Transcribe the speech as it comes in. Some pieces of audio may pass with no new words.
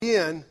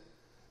begin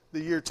the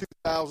year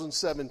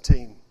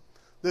 2017.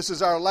 This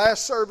is our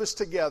last service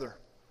together.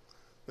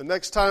 The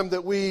next time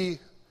that we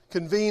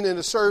convene in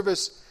a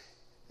service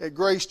at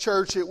Grace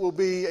Church, it will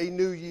be a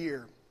new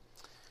year.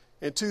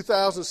 And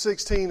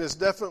 2016 has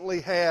definitely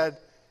had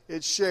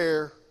its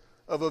share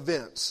of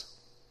events.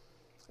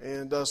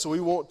 And so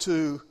we want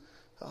to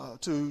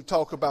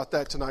talk about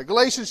that tonight.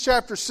 Galatians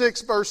chapter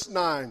 6, verse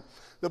 9.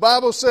 The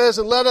Bible says,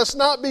 "And let us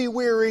not be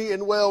weary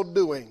in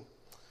well-doing,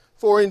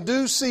 for in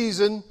due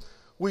season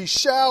we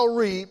shall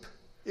reap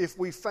if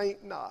we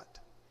faint not."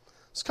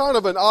 It's kind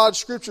of an odd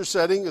scripture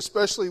setting,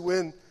 especially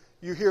when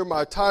you hear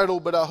my title,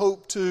 but I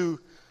hope to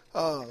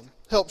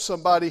help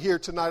somebody here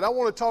tonight. I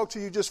want to talk to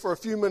you just for a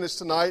few minutes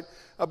tonight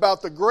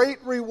about the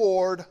great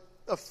reward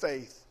of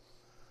faith.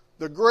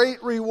 The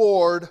great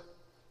reward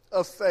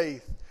of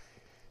faith.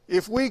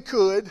 If we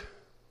could,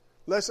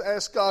 let's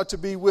ask God to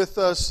be with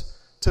us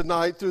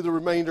tonight through the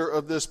remainder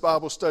of this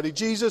Bible study.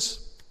 Jesus,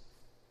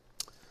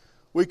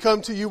 we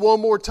come to you one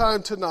more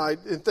time tonight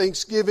in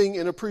thanksgiving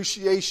and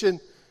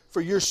appreciation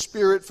for your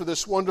Spirit, for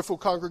this wonderful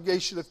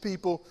congregation of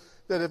people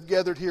that have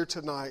gathered here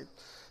tonight.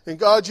 And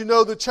God, you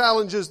know the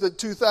challenges that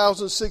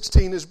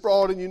 2016 has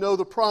brought, and you know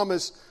the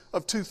promise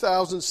of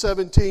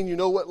 2017. You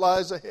know what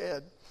lies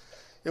ahead.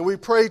 And we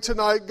pray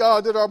tonight,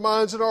 God, that our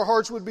minds and our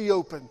hearts would be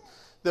open,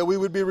 that we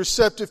would be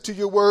receptive to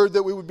your word,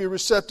 that we would be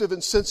receptive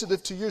and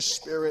sensitive to your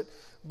Spirit.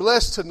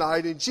 Bless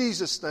tonight. In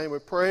Jesus' name we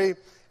pray.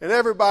 And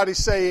everybody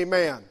say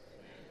amen. Amen.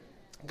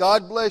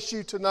 God bless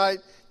you tonight.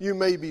 You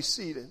may be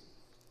seated.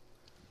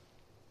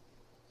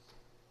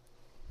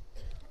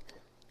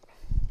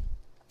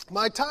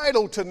 My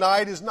title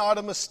tonight is not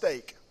a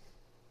mistake.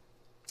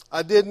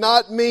 I did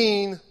not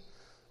mean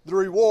the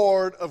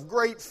reward of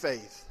great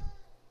faith,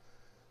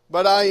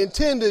 but I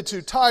intended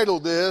to title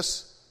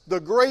this,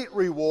 The Great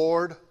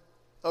Reward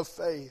of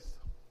Faith.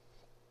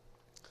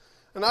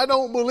 And I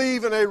don't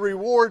believe in a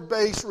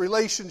reward-based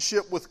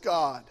relationship with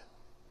God.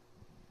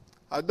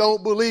 I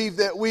don't believe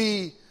that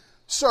we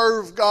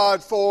serve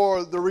God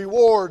for the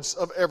rewards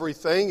of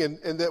everything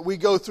and that we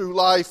go through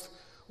life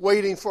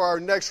waiting for our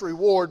next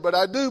reward. But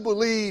I do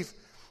believe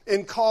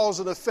in cause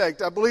and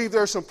effect. I believe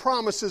there are some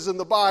promises in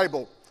the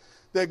Bible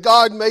that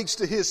God makes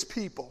to His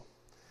people.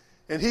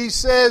 And He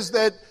says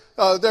that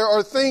there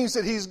are things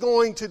that He's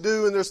going to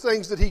do and there's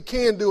things that He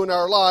can do in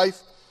our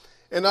life.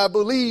 And I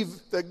believe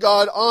that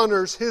God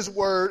honors His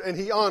word and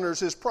He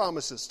honors His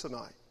promises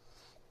tonight.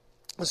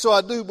 And so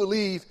I do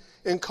believe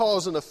in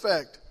cause and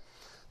effect.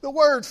 The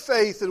word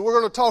faith, and we're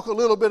going to talk a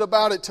little bit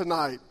about it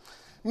tonight,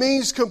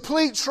 means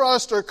complete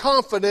trust or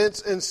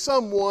confidence in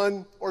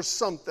someone or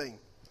something.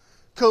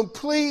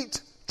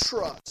 Complete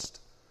trust.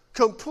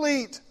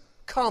 Complete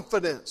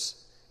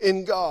confidence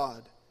in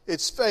God.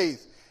 It's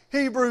faith.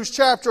 Hebrews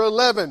chapter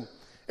 11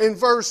 and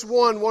verse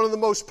 1, one of the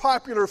most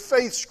popular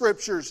faith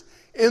scriptures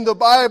in the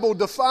Bible,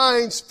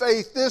 defines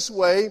faith this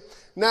way.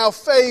 Now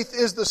faith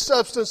is the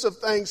substance of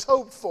things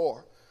hoped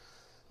for,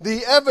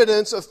 the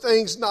evidence of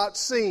things not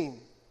seen.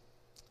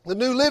 The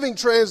New Living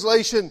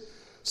Translation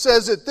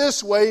says it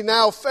this way.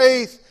 Now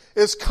faith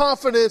is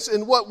confidence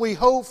in what we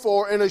hope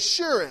for and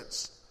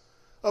assurance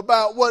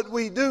about what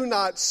we do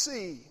not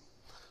see.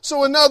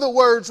 So in other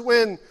words,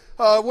 when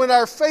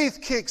our faith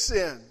kicks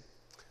in,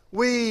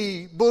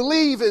 we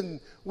believe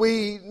and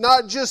we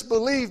not just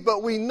believe,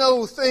 but we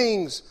know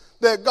things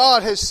that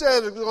God has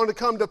said are going to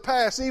come to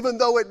pass, even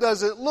though it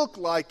doesn't look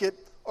like it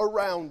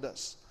around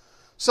us.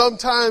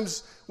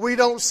 Sometimes we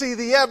don't see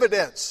the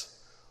evidence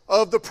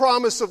of the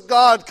promise of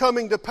God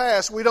coming to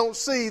pass. We don't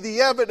see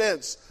the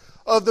evidence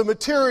of the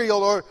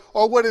material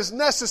or what is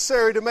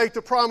necessary to make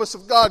the promise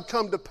of God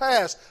come to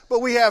pass. But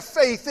we have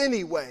faith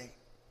anyway.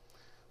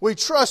 We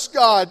trust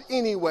God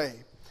anyway.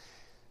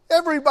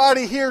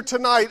 Everybody here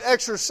tonight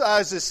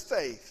exercises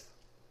faith.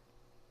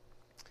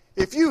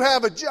 If you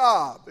have a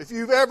job, if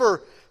you've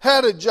ever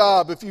had a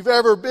job, if you've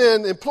ever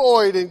been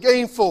employed in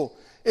gainful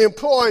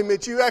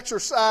employment, you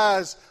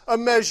exercise a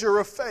measure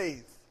of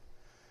faith.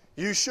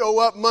 You show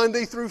up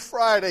Monday through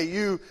Friday.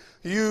 You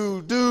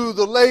do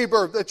the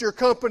labor that your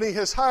company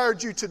has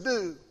hired you to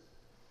do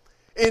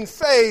in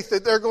faith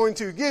that they're going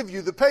to give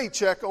you the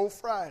paycheck on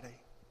Friday.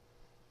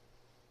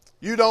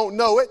 You don't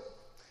know it.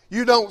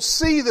 You don't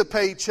see the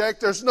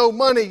paycheck. There's no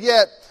money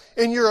yet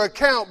in your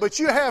account, but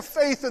you have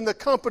faith in the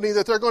company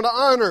that they're going to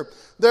honor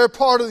their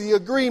part of the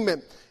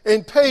agreement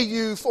and pay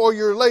you for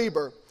your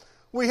labor.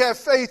 We have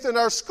faith in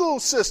our school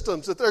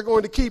systems that they're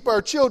going to keep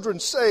our children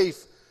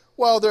safe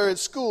while they're at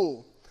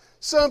school.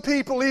 Some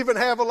people even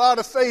have a lot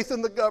of faith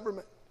in the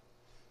government,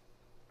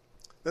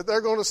 that they're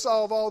going to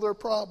solve all their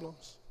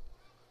problems.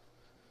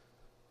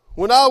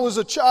 When I was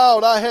a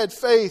child, I had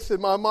faith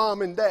in my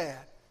mom and dad.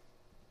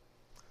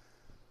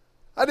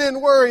 I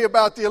didn't worry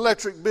about the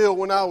electric bill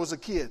when I was a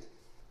kid.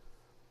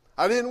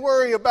 I didn't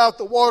worry about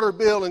the water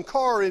bill and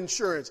car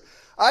insurance.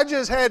 I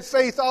just had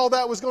faith all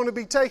that was going to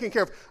be taken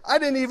care of. I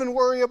didn't even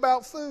worry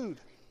about food,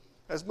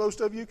 as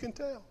most of you can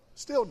tell.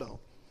 Still don't.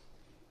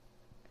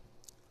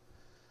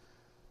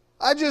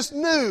 I just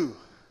knew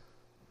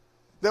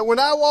that when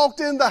I walked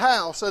in the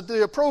house at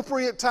the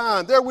appropriate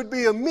time, there would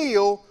be a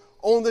meal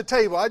on the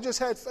table. I just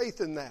had faith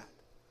in that.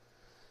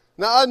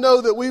 Now, I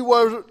know that we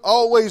weren't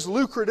always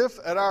lucrative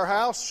at our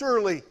house.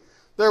 Surely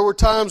there were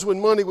times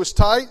when money was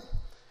tight.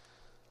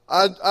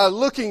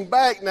 Looking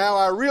back now,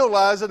 I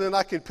realize it, and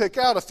I can pick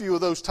out a few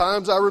of those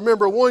times. I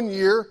remember one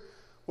year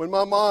when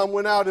my mom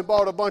went out and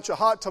bought a bunch of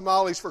hot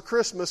tamales for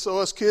Christmas so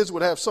us kids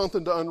would have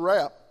something to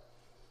unwrap.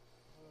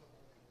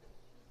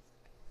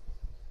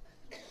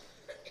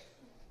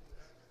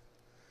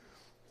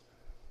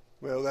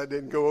 Well, that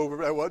didn't go over.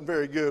 That wasn't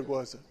very good,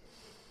 was it?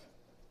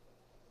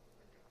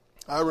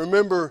 I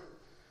remember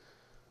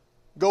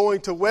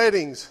going to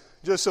weddings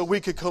just so we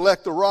could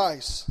collect the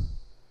rice.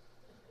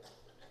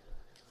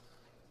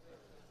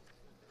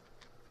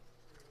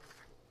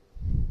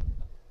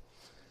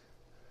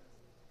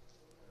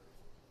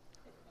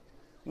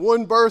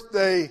 One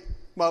birthday,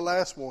 my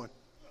last one.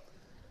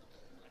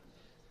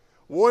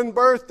 One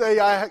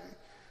birthday,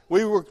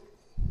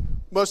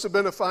 must have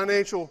been a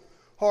financial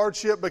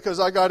hardship because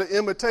I got an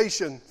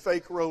imitation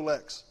fake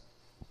Rolex.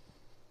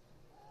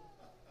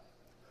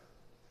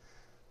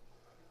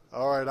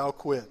 All right, I'll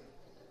quit.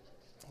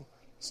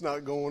 It's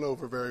not going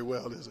over very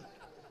well, is it?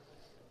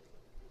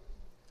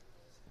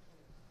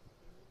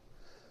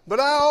 But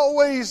I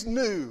always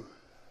knew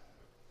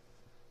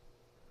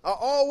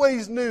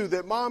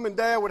that Mom and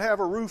Dad would have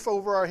a roof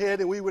over our head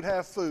and we would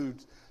have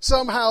food.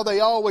 Somehow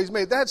they always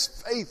made.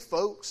 That's faith,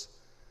 folks.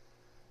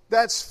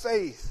 That's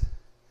faith.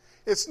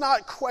 It's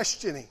not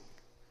questioning.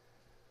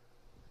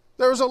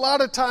 There was a lot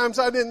of times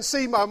I didn't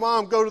see my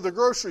mom go to the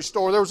grocery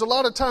store. There was a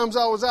lot of times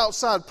I was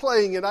outside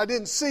playing and I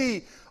didn't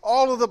see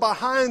all of the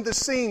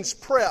behind-the-scenes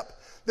prep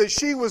that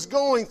she was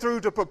going through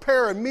to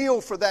prepare a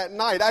meal for that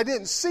night. I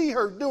didn't see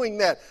her doing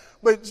that.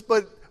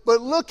 But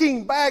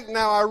looking back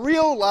now, I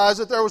realize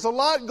that there was a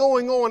lot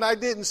going on I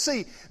didn't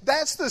see.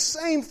 That's the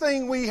same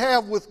thing we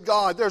have with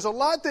God. There's a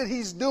lot that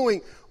He's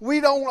doing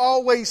we don't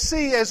always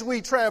see as we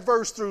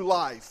traverse through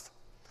life.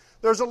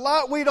 There's a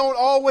lot we don't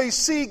always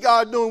see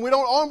God doing. We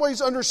don't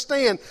always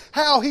understand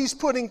how He's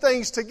putting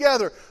things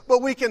together.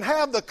 But we can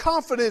have the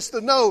confidence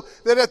to know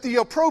that at the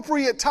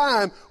appropriate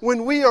time,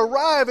 when we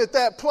arrive at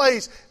that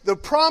place, the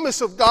promise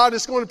of God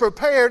is going to be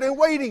prepared and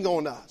waiting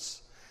on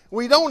us.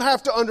 We don't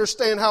have to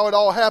understand how it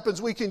all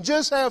happens. We can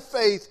just have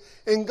faith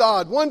in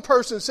God. One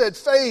person said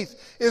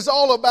faith is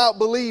all about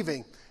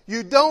believing.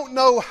 You don't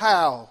know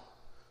how,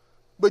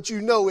 but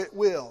you know it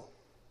will.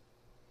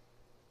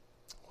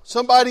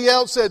 Somebody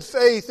else said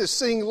faith is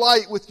seeing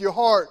light with your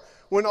heart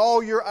when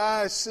all your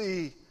eyes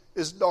see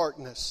is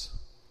darkness.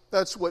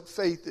 That's what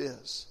faith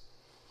is.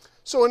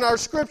 So in our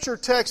scripture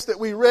text that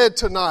we read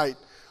tonight,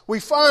 we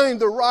find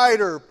the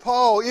writer,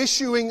 Paul,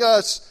 issuing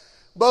us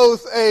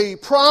both a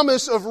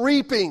promise of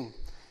reaping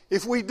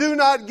if we do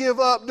not give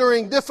up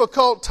during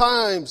difficult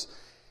times,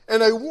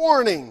 and a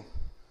warning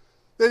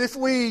that if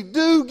we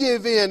do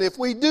give in, if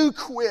we do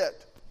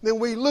quit, then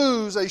we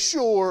lose a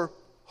sure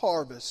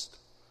harvest.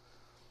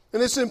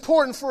 And it's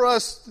important for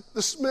us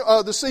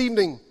this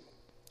evening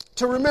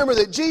to remember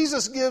that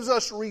Jesus gives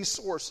us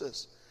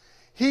resources.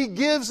 He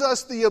gives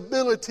us the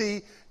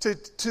ability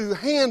to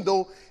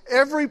handle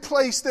every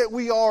place that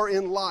we are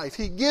in life.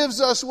 He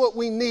gives us what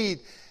we need.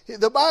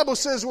 The Bible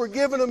says we're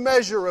given a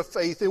measure of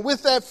faith, and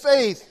with that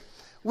faith,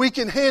 we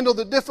can handle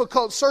the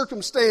difficult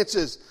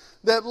circumstances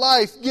that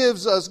life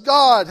gives us.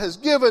 God has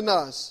given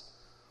us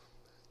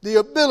the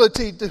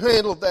ability to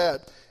handle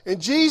that.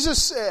 And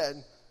Jesus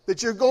said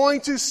that you're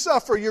going to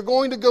suffer, you're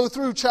going to go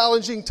through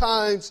challenging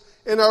times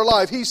in our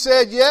life. He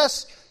said,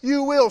 yes,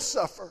 you will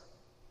suffer.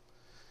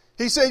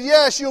 He said,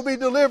 yes, you'll be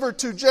delivered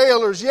to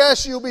jailers.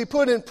 Yes, you'll be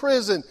put in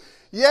prison.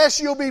 Yes,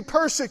 you'll be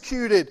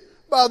persecuted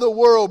by the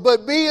world.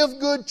 But be of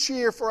good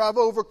cheer, for I've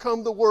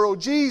overcome the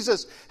world.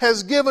 Jesus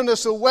has given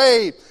us a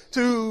way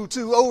to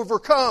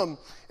overcome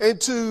and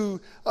to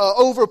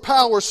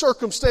overpower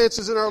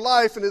circumstances in our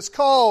life. And it's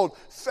called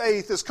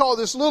faith. It's called,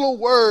 this little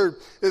word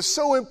is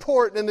so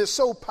important and it's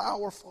so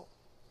powerful.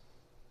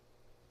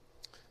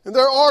 And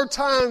there are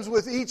times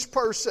with each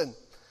person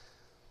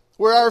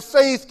where our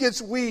faith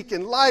gets weak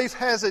and life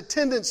has a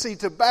tendency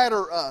to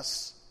batter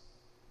us.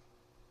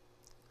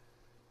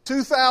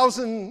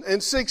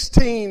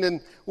 2016,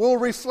 and we'll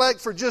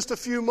reflect for just a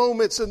few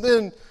moments and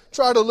then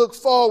try to look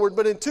forward.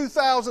 But in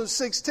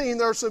 2016,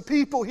 there are some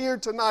people here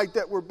tonight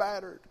that were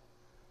battered.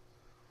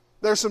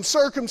 There are some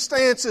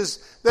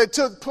circumstances that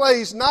took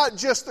place, not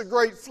just the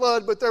great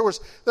flood, but there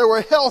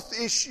were health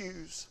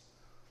issues.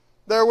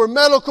 There were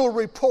medical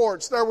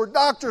reports. There were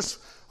doctor's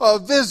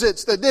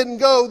visits that didn't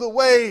go the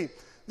way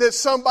that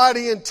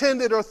somebody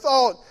intended or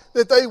thought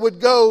that they would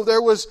go.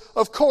 There was,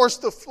 of course,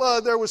 the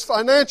flood. There was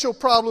financial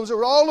problems. There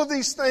were all of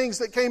these things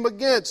that came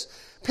against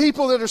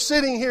people that are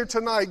sitting here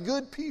tonight,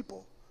 good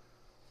people.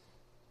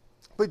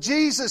 But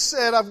Jesus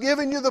said, I've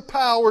given you the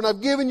power and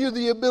I've given you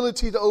the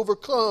ability to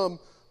overcome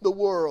the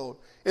world.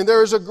 And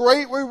there is a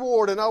great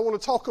reward, and I want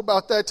to talk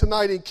about that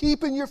tonight, in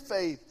keeping your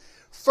faith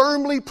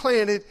firmly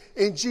planted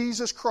in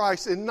Jesus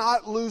Christ and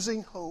not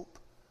losing hope.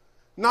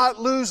 not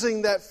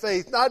losing that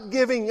faith, not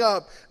giving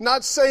up,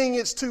 not saying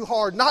it's too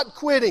hard, not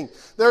quitting.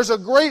 There's a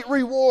great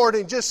reward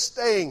in just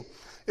staying.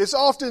 It's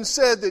often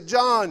said that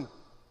John,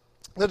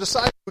 the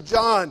disciple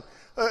John,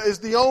 is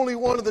the only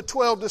one of the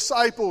 12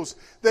 disciples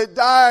that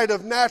died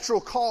of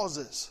natural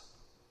causes.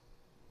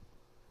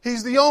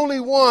 He's the only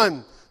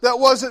one that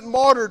wasn't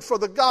martyred for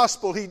the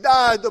gospel. He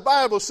died, the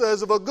Bible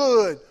says, of a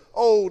good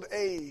old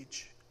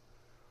age.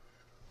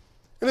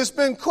 And it's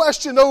been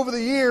questioned over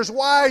the years,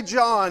 why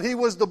John? He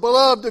was the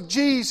beloved of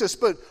Jesus,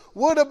 but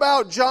what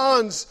about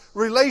John's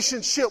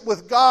relationship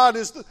with God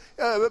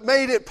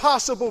made it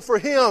possible for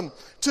him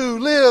to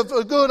live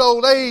a good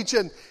old age?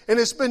 And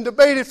it's been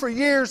debated for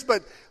years,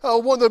 but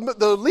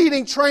the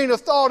leading train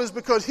of thought is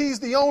because he's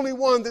the only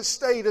one that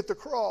stayed at the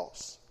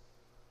cross.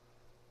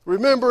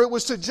 Remember, it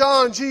was to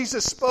John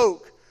Jesus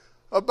spoke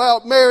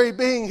about Mary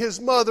being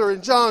his mother,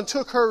 and John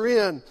took her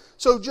in.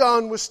 So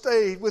John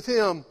stayed with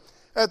him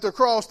at the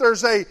cross.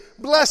 There's a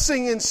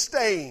blessing in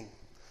staying.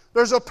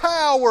 There's a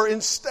power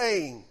in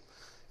staying.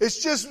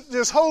 It's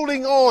just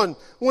holding on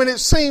when it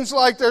seems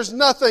like there's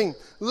nothing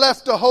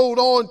left to hold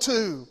on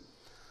to.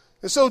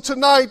 And so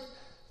tonight,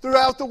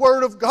 throughout the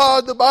Word of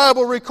God, the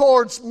Bible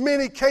records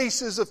many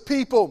cases of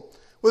people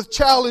with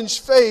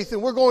challenged faith,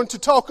 and we're going to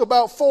talk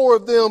about 4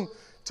 of them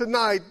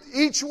tonight.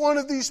 Each one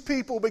of these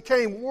people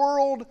became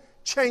world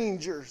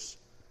changers,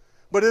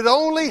 but it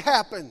only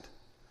happened,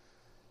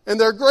 and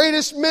their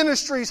greatest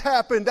ministries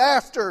happened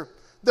after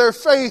their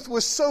faith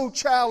was so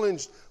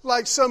challenged,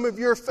 like some of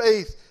your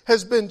faith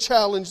has been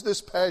challenged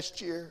this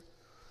past year.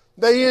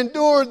 They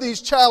endured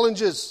these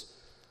challenges,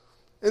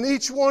 and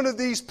each one of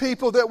these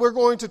people that we're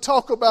going to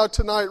talk about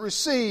tonight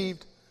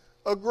received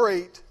a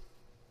great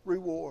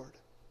reward.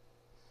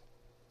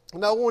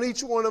 And I want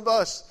each one of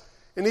us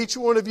and each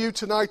one of you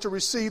tonight to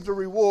receive the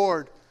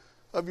reward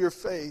of your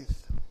faith.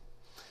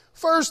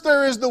 First,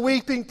 there is the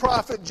weeping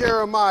prophet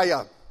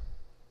Jeremiah.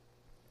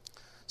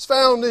 It's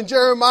found in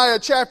Jeremiah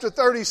chapter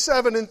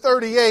 37 and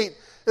 38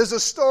 is a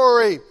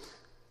story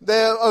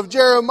of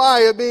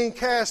Jeremiah being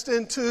cast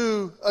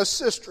into a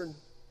cistern.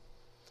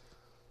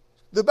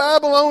 The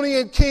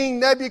Babylonian king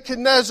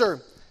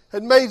Nebuchadnezzar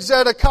had made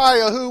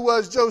Zedekiah, who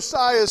was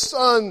Josiah's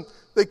son,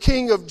 the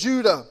king of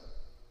Judah.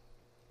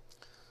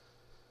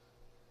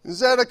 And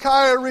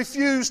Zedekiah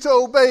refused to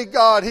obey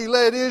God. He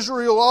led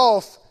Israel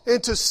off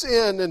into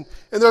sin. And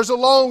there's a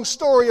long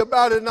story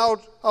about it, and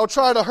I'll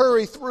try to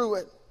hurry through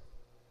it.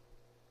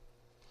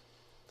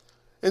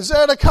 And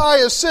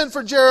Zedekiah sent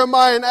for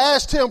Jeremiah and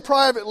asked him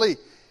privately,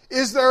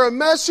 "Is there a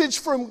message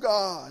from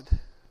God?"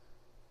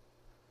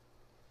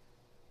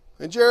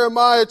 And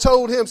Jeremiah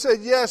told him,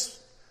 said, "Yes,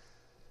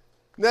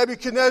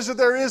 Nebuchadnezzar,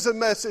 there is a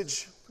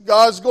message.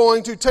 God's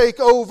going to take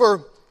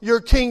over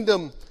your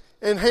kingdom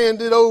and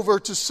hand it over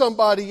to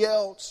somebody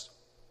else."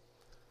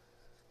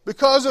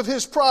 Because of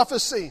his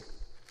prophecy,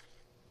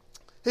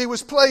 he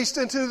was placed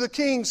into the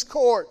king's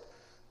court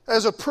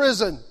as a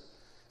prison.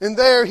 And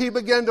there he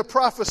began to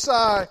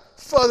prophesy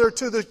further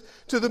to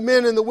the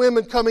men and the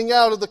women coming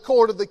out of the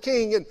court of the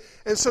king.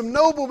 And some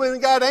noblemen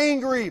got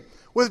angry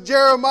with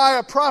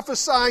Jeremiah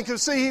prophesying,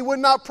 because see, he would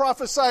not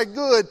prophesy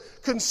good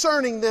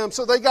concerning them.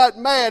 So they got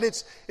mad.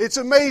 It's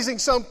amazing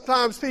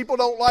sometimes people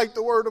don't like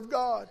the word of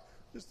God.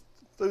 Just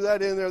threw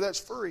that in there, that's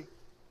free.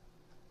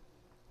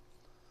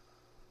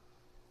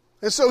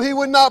 And so he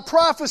would not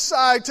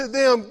prophesy to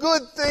them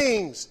good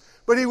things,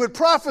 but he would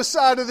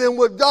prophesy to them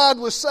what God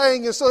was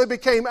saying. And so they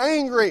became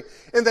angry.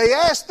 And they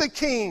asked the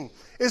king,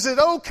 "Is it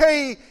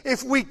okay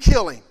if we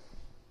kill him?"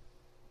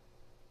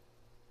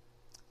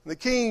 And the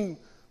king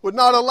would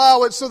not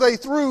allow it, so they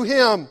threw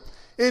him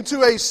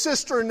into a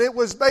cistern. It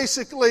was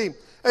basically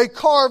a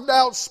carved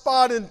out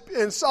spot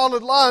in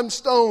solid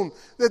limestone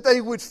that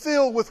they would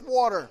fill with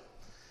water.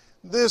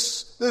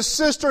 This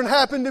cistern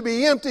happened to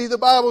be empty. The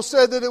Bible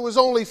said that it was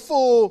only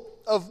full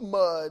of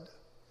mud.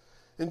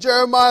 In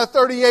Jeremiah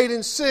 38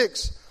 and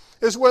 6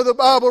 is where the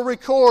Bible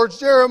records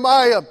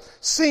Jeremiah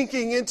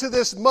sinking into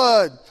this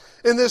mud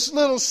in this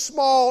little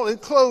small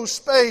enclosed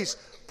space,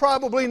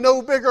 probably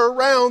no bigger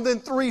around than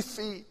 3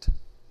 feet.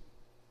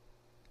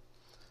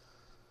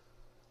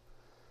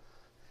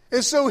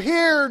 And so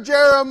here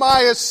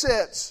Jeremiah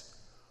sits,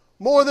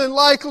 more than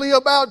likely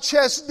about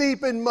chest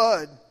deep in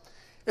mud,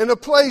 in a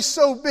place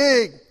so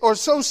big or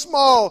so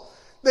small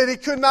that he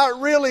could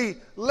not really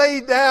lay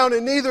down,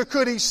 and neither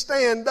could he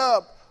stand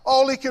up.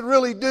 All he could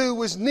really do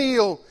was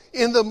kneel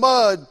in the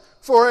mud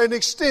for an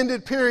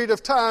extended period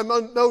of time.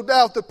 No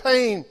doubt the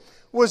pain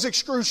was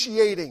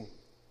excruciating.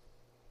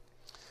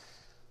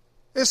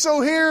 And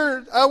so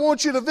here I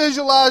want you to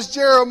visualize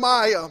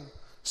Jeremiah,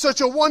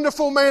 such a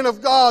wonderful man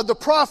of God, the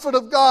prophet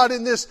of God,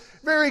 in this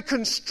very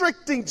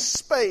constricting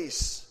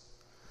space,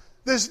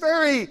 this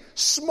very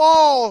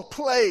small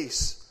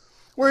place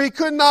where he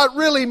could not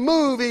really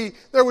move.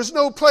 There was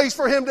no place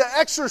for him to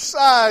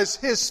exercise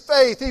his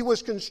faith. He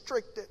was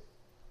constricted.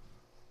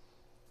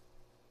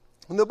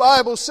 And the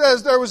Bible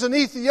says there was an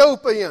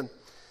Ethiopian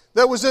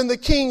that was in the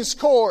king's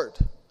court,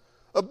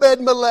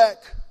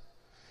 Ebed-Melech.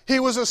 He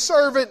was a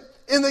servant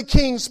in the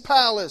king's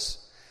palace.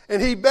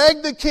 And he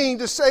begged the king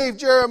to save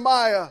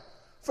Jeremiah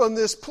from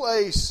this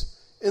place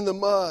in the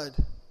mud.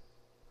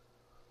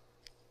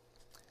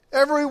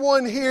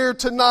 Everyone here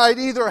tonight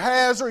either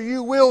has or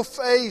you will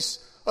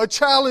face a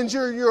challenge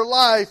in your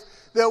life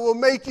that will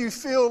make you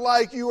feel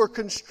like you are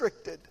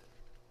constricted.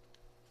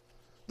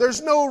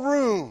 There's no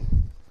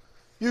room.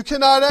 You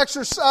cannot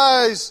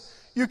exercise.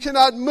 You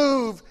cannot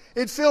move.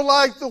 It feels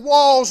like the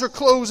walls are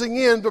closing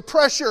in. The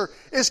pressure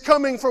is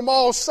coming from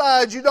all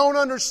sides. You don't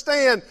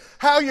understand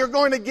how you're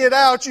going to get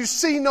out. You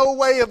see no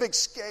way of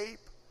escape.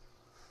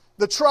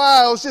 The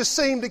trials just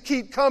seem to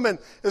keep coming.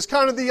 It's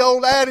kind of the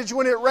old adage,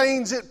 when it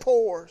rains, it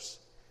pours.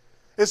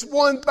 It's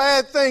one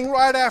bad thing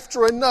right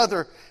after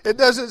another. It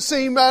doesn't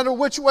seem matter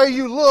which way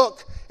you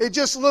look. It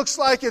just looks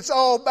like it's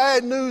all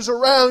bad news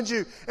around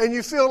you. And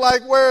you feel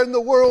like, where in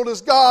the world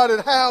is God,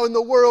 and how in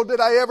the world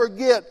did I ever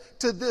get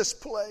to this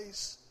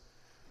place?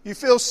 You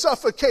feel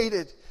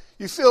suffocated.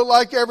 You feel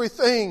like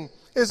everything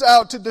is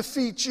out to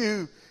defeat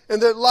you,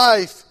 and that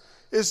life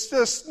is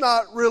just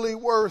not really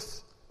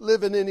worth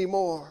living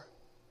anymore.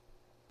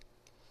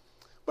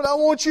 But I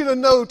want you to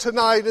know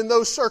tonight, in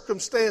those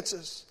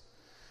circumstances,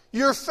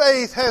 your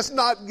faith has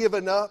not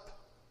given up.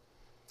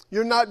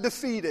 You're not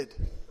defeated.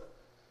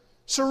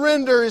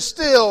 Surrender is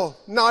still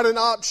not an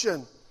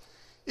option.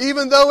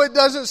 Even though it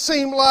doesn't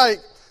seem like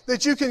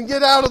that you can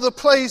get out of the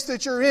place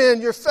that you're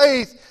in, your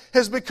faith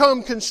has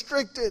become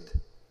constricted.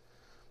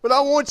 But I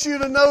want you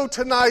to know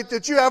tonight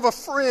that you have a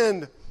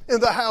friend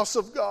in the house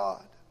of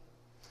God.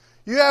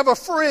 You have a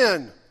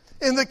friend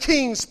in the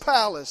king's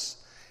palace.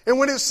 And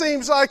when it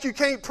seems like you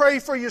can't pray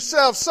for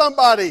yourself,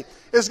 somebody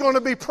is going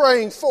to be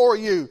praying for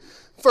you.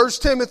 1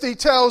 Timothy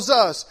tells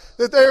us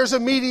that there's a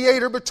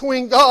mediator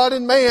between God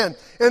and man,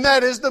 and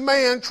that is the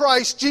man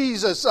Christ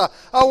Jesus.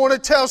 I want to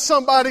tell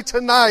somebody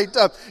tonight,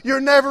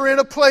 you're never in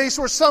a place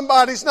where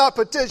somebody's not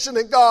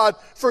petitioning God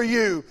for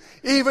you.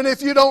 Even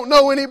if you don't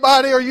know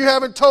anybody or you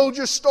haven't told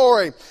your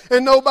story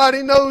and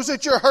nobody knows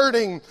that you're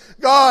hurting,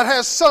 God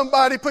has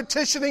somebody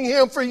petitioning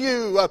Him for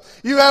you.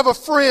 You have a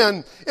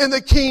friend in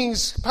the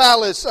king's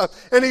palace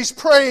and He's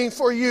praying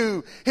for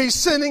you. He's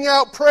sending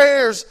out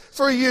prayers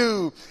for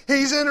you.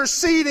 He's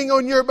interceding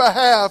on your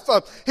behalf.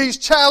 He's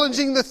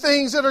challenging the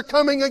things that are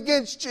coming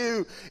against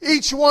you.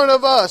 Each one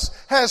of us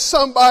has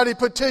somebody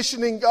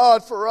petitioning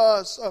God for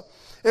us.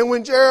 And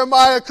when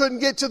Jeremiah couldn't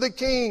get to the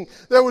king,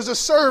 there was a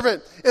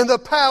servant in the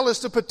palace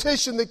to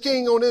petition the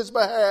king on his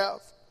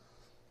behalf.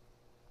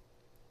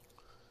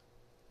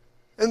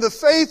 And the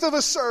faith of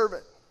a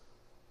servant,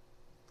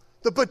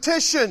 the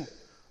petition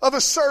of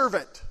a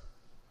servant,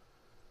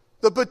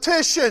 the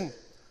petition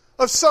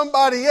of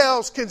somebody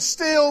else can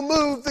still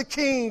move the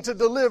king to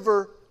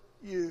deliver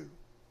you.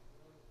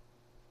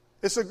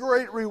 It's a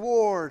great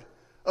reward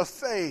of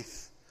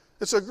faith.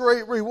 It's a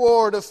great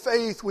reward of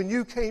faith when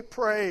you can't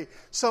pray.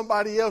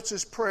 Somebody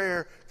else's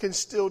prayer can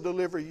still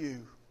deliver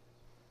you.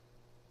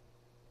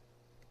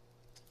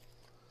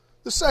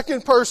 The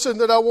second person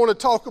that I want to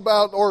talk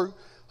about, or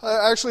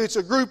actually it's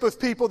a group of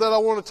people that I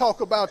want to talk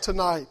about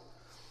tonight,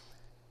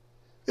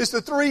 is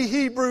the three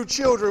Hebrew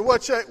children.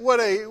 What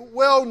a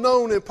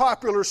well-known and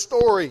popular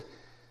story.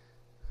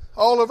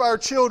 All of our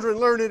children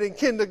learn it in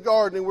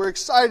kindergarten and we're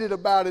excited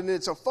about it, and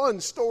it's a fun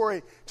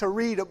story to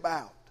read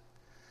about.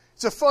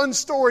 It's a fun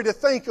story to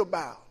think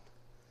about.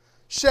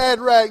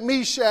 Shadrach,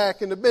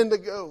 Meshach, and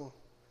Abednego.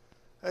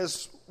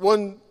 As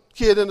one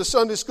kid in a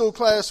Sunday school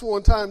class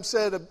one time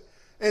said,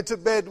 and to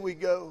bed we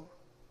go.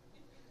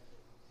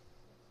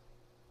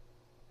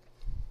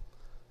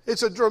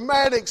 It's a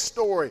dramatic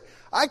story.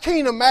 I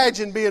can't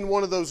imagine being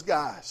one of those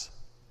guys.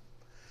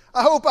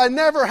 I hope I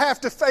never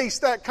have to face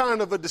that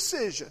kind of a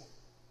decision.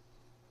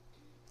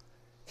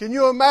 Can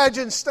you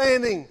imagine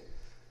standing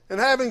and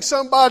having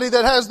somebody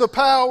that has the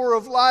power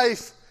of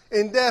life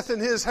and death in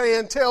his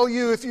hand tell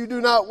you, if you do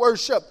not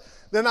worship,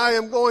 then I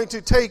am going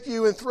to take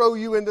you and throw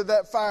you into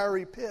that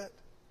fiery pit?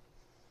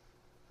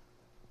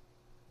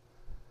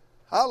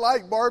 I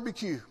like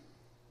barbecue.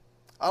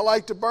 I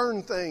like to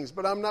burn things,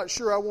 but I'm not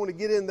sure I want to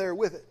get in there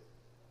with it.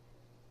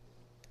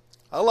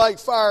 I like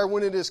fire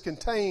when it is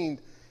contained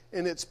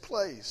in its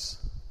place.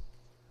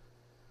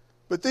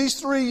 But these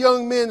three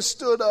young men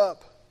stood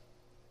up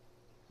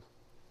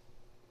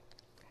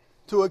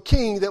to a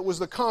king that was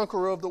the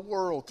conqueror of the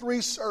world.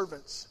 Three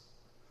servants.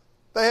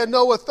 They had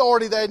no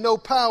authority, they had no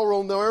power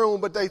on their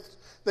own, but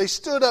they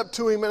stood up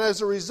to him, and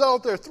as a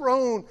result, they're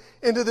thrown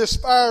into this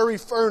fiery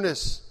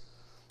furnace.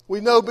 We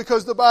know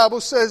because the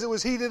Bible says it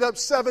was heated up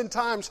 7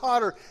 times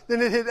hotter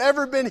than it had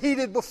ever been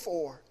heated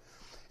before.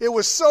 It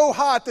was so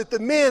hot that the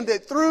men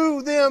that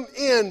threw them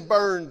in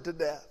burned to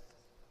death.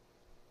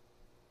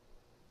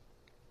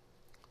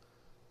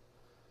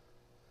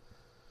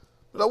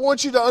 But I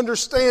want you to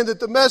understand that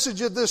the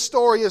message of this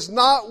story is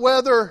not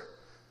whether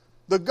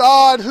the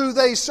God who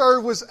they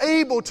served was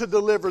able to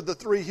deliver the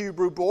 3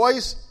 Hebrew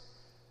boys,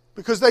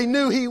 because they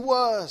knew He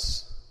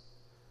was.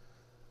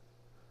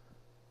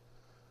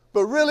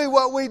 But really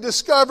what we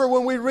discover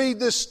when we read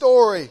this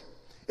story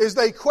is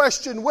they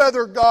questioned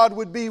whether God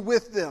would be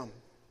with them.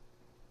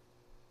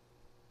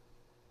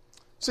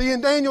 See,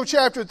 in Daniel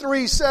chapter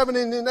 3, 7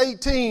 and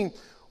 18,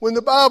 when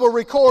the Bible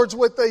records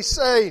what they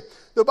say,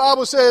 the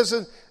Bible says,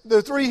 and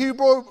the three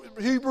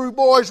Hebrew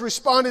boys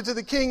responded to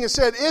the king and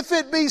said, "If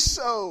it be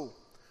so,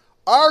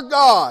 our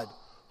God,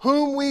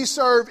 whom we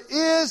serve,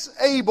 is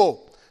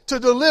able to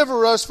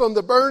deliver us from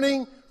the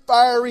burning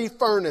fiery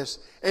furnace,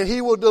 and he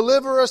will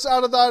deliver us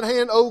out of thine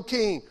hand, O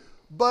king.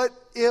 But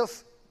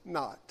if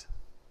not."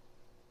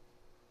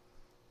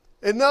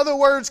 In other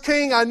words,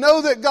 king, I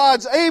know that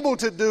God's able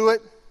to do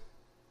it,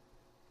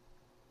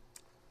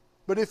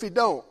 but if he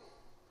don't,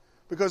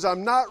 because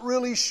I'm not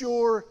really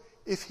sure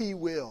if he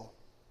will.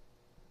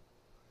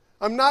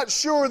 I'm not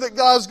sure that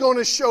God's going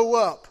to show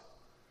up.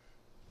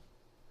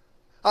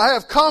 I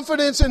have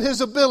confidence in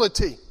his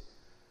ability,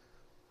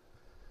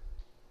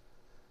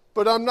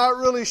 but I'm not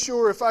really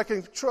sure if I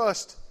can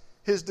trust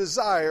his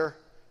desire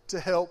to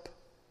help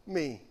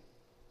me.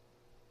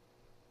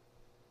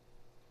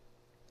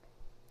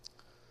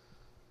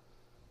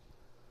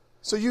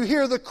 So you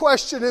hear the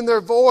question in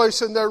their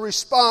voice and their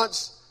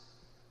response,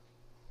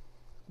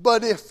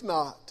 but if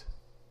not.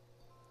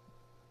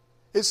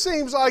 It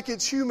seems like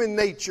it's human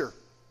nature.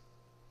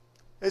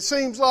 It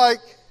seems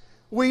like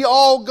we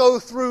all go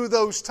through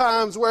those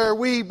times where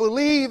we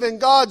believe in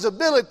God's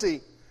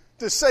ability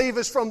to save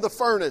us from the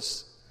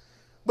furnace,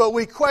 but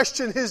we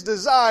question his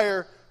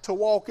desire to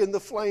walk in the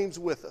flames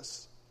with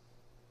us.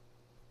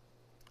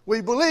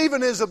 We believe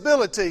in his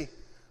ability,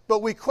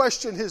 but we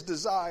question his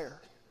desire.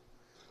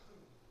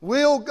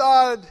 Will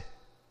God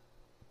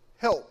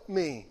help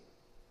me?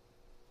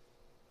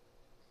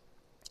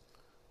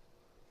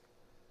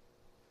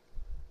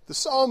 The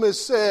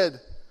psalmist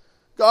said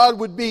God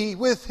would be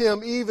with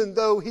him even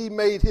though he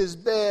made his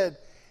bed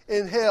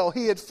in hell.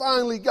 He had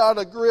finally got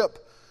a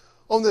grip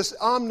on this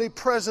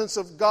omnipresence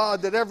of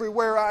God, that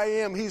everywhere I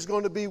am, he's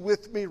going to be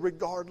with me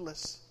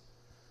regardless.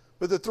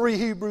 But the three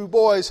Hebrew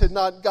boys had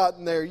not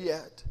gotten there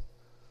yet.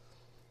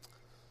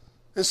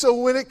 And so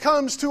when it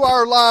comes to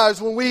our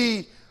lives, when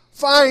we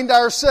find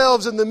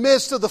ourselves in the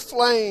midst of the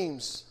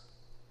flames,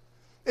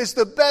 it's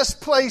the best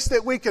place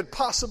that we could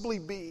possibly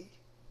be.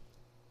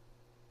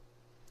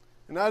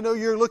 And I know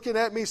you're looking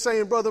at me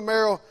saying, "Brother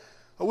Merrill,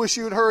 I wish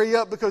you would hurry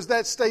up because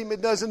that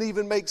statement doesn't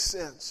even make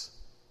sense."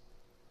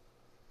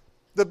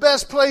 The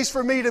best place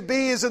for me to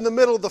be is in the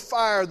middle of the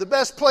fire. The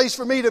best place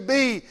for me to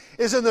be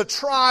is in the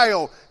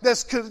trial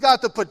that's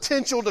got the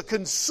potential to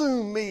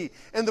consume me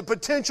and the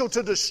potential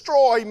to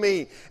destroy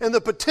me and the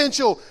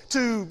potential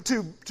to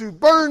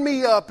burn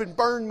me up and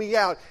burn me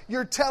out.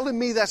 You're telling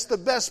me that's the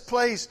best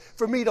place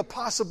for me to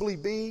possibly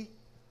be?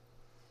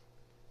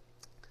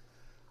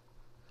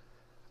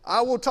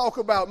 I will talk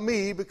about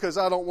me because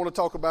I don't want to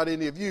talk about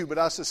any of you, but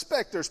I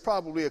suspect there's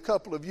probably a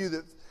couple of you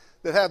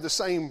that have the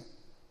same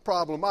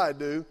problem I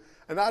do.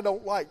 And I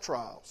don't like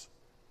trials.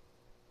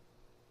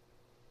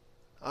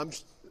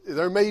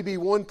 There may be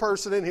one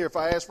person in here, if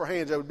I asked for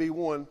hands, there would be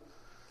one.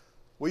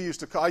 I used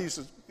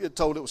to get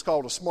told it was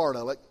called a smart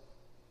aleck,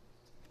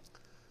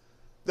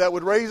 that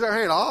would raise their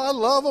hand. "Oh, I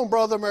love them,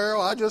 Brother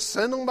Merrill. I just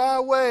send them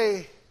my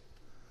way.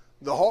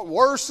 The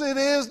worse it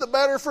is, the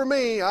better for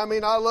me. I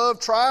mean, I love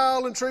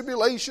trial and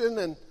tribulation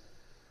and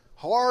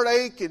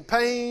heartache and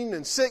pain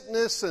and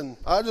sickness, and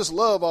I just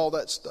love all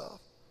that stuff."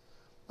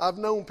 I've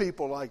known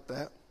people like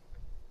that.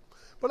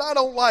 But I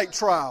don't like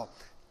trial.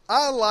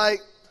 I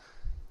like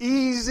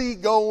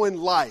easy-going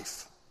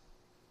life.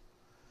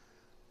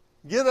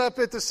 Get up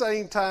at the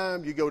same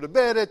time, you go to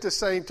bed at the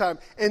same time,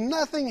 and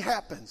nothing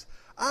happens.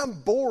 I'm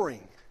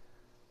boring.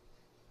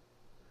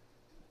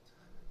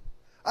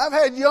 I've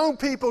had young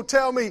people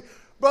tell me,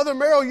 "Brother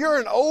Merrill, you're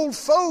an old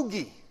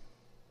fogey."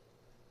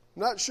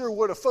 I'm not sure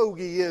what a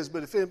fogey is,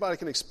 but if anybody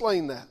can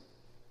explain that.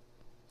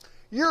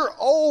 "You're an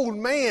old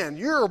man,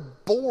 you're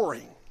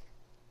boring."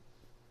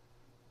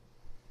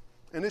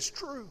 And it's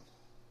true.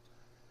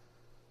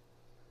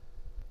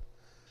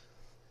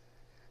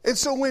 And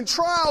so when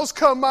trials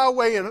come my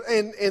way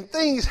and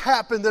things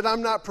happen that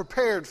I'm not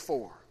prepared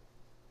for,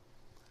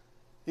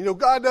 you know,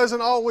 God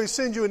doesn't always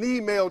send you an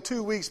email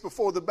 2 weeks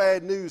before the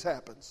bad news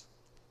happens.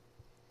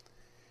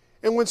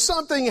 And when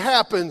something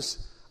happens,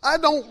 I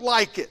don't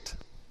like it.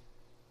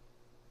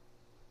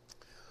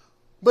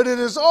 But it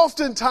is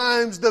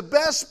oftentimes the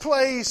best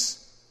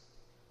place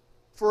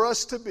for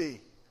us to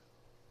be.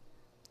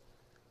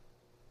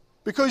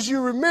 Because you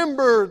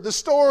remember the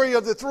story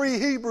of the three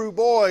Hebrew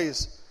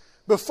boys.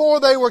 Before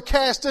they were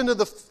cast into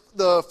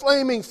the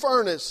flaming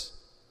furnace,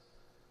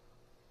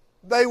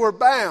 they were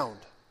bound.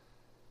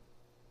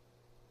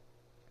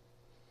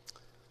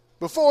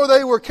 Before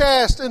they were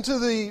cast into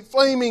the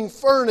flaming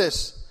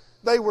furnace,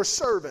 they were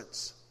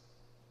servants.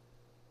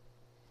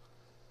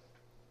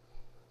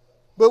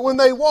 But when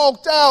they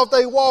walked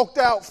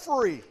out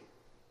free.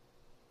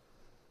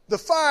 The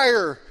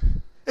fire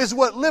is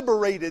what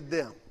liberated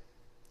them.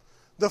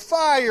 The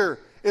fire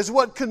is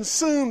what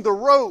consumed the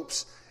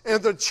ropes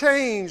and the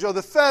chains or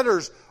the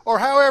fetters or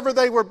however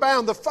they were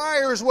bound. The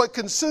fire is what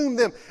consumed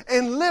them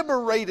and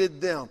liberated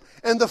them.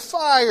 And the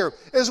fire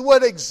is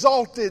what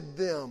exalted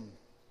them.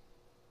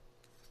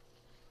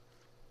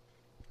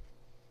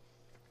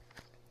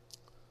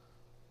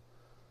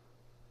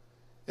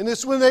 And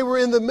it's when they were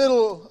in the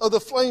middle of the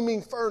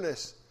flaming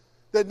furnace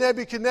that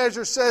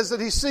Nebuchadnezzar says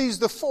that he sees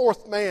the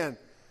fourth man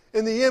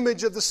in the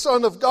image of the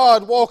Son of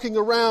God walking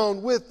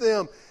around with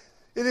them.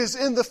 It is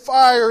in the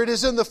fire, it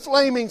is in the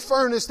flaming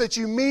furnace that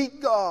you meet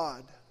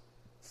God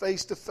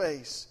face to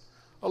face.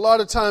 A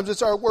lot of times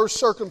it's our worst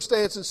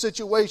circumstance and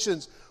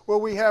situations where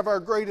we have our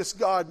greatest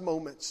God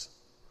moments.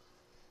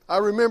 I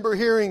remember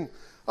hearing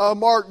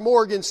Mark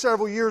Morgan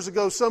several years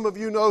ago. Some of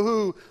you know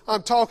who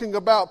I'm talking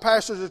about,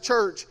 pastors of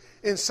church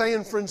in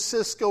San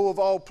Francisco of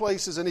all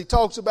places. And he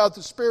talks about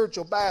the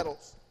spiritual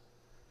battles.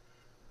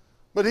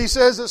 But he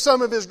says that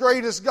some of his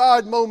greatest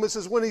God moments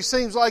is when he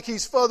seems like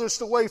he's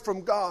furthest away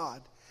from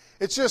God.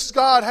 It's just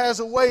God has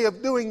a way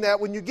of doing that.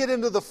 When you get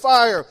into the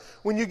fire,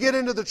 when you get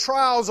into the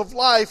trials of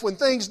life, when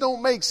things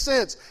don't make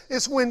sense,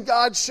 it's when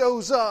God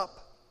shows up.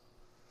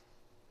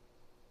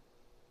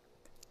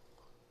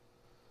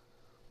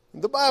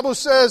 The Bible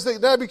says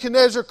that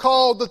Nebuchadnezzar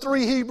called the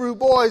 3 Hebrew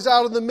boys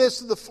out of the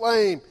midst of the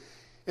flame.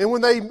 And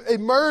when they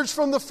emerged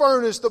from the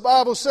furnace, the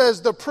Bible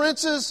says the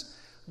princes,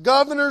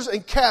 governors,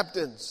 and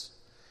captains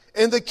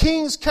and the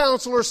king's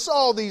counselors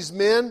saw these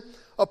men,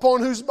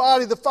 upon whose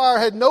body the fire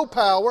had no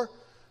power,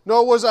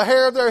 nor was a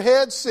hair of their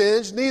head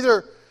singed,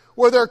 neither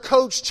were their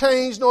coats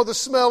changed, nor the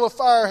smell of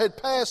fire had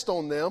passed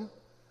on them.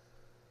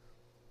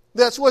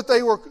 That's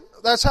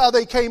how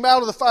they came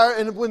out of the fire.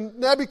 And when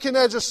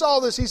Nebuchadnezzar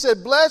saw this, he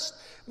said, "Blessed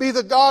be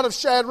the God of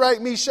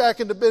Shadrach, Meshach,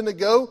 and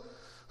Abednego,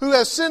 who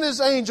has sent his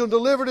angel and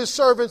delivered his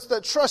servants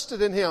that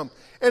trusted in him,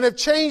 and have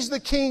changed the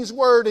king's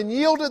word and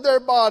yielded their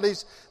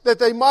bodies that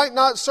they might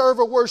not serve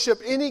or worship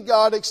any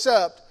god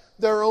except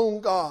their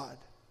own God."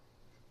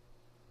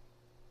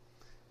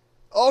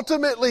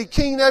 Ultimately,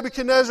 King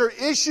Nebuchadnezzar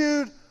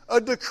issued a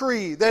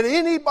decree that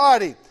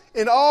anybody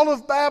in all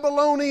of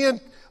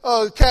Babylonian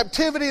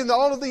captivity and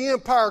all of the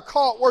empire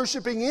caught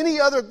worshiping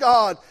any other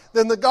god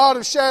than the God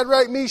of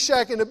Shadrach,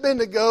 Meshach, and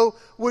Abednego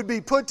would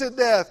be put to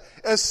death.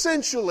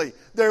 Essentially,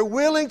 their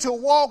willingness to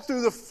walk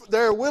through the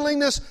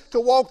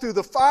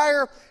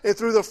fire and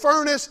through the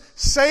furnace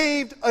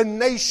saved a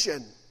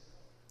nation.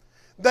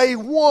 They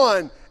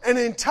won an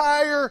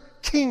entire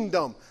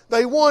kingdom.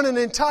 They won an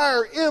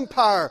entire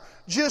empire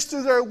just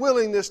through their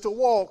willingness to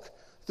walk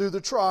through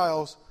the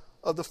trials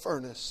of the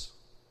furnace.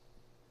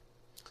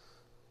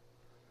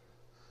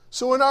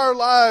 So in our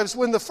lives,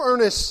 when the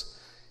furnace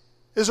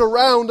is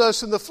around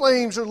us and the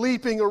flames are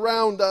leaping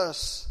around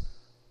us,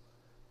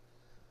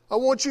 I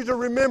want you to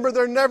remember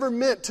they're never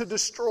meant to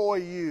destroy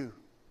you,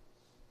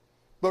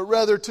 but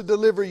rather to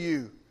deliver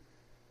you.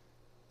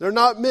 They're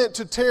not meant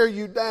to tear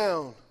you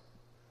down,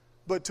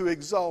 but to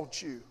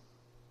exalt you.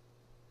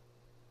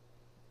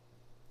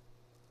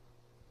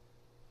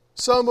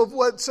 Some of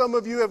what some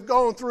of you have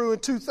gone through in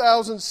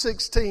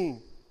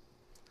 2016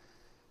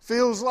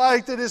 feels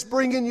like that it's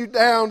bringing you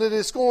down, that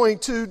it's going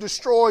to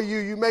destroy you.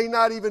 You may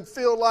not even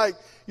feel like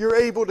you're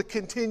able to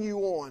continue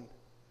on.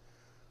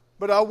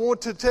 But I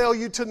want to tell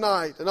you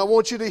tonight, and I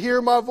want you to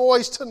hear my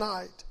voice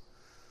tonight,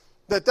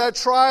 that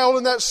trial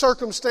and that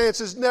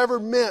circumstance is never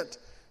meant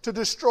to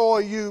destroy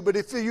you. But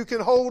if you can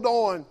hold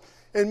on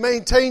and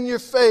maintain your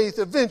faith,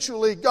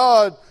 eventually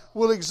God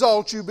will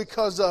exalt you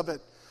because of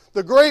it.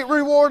 The great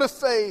reward of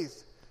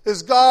faith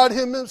is God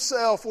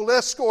Himself will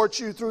escort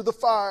you through the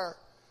fire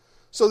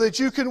so that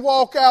you can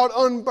walk out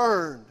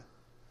unburned,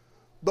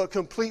 but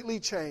completely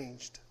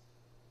changed.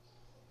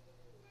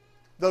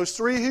 Those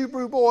 3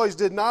 Hebrew boys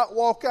did not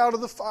walk out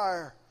of the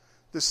fire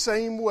the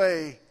same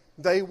way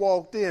they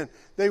walked in.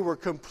 They were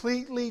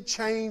completely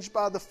changed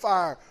by the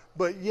fire,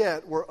 but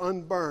yet were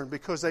unburned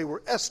because they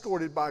were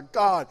escorted by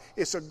God.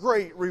 It's a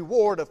great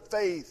reward of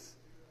faith.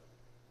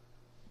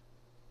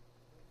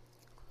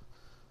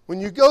 When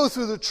you go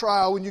through the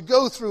trial, when you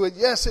go through it,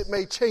 yes, it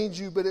may change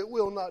you, but it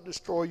will not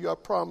destroy you. I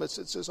promise.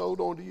 It says, hold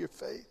on to your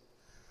faith.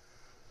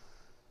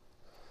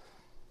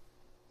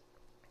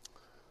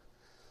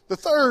 The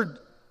third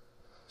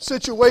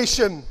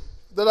situation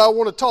that I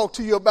want to talk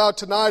to you about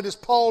tonight is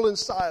Paul and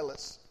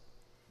Silas.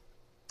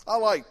 I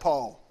like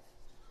Paul.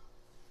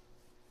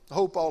 I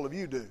hope all of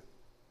you do.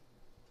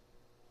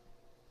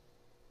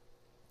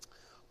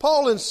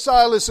 Paul and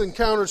Silas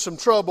encountered some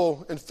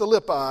trouble in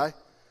Philippi.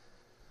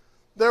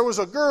 There was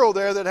a girl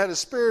there that had a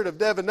spirit of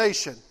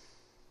divination.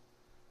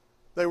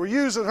 They were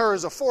using her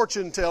as a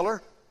fortune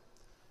teller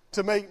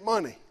to make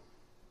money.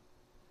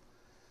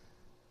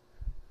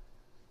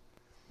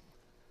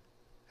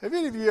 Have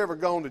any of you ever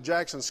gone to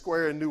Jackson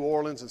Square in New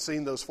Orleans and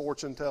seen those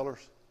fortune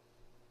tellers?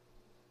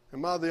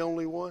 Am I the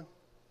only one?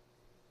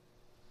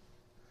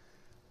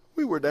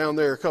 We were down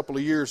there a couple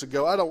of years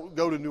ago. I don't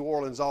go to New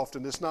Orleans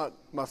often. It's not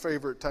my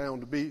favorite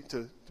town to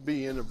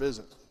be in or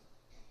visit.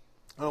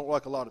 I don't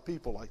like a lot of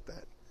people like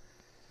that.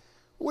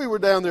 We were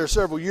down there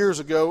several years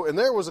ago, and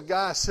there was a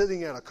guy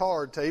sitting at a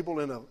card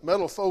table in a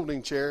metal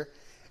folding chair,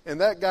 and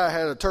that guy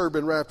had a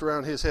turban wrapped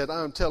around his head.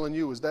 I'm telling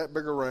you, it was that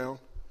big around,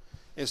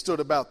 and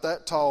stood about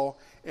that tall,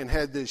 and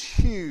had this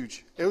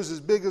huge, it was as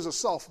big as a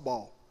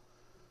softball,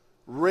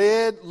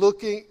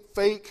 red-looking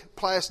fake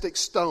plastic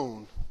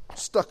stone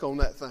stuck on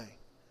that thing.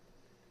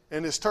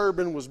 And his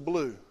turban was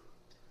blue.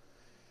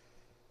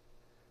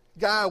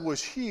 guy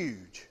was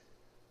huge,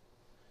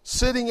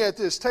 sitting at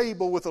this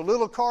table with a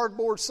little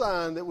cardboard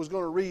sign that was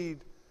going to read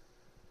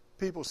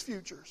people's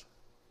futures.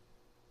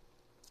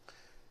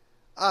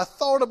 I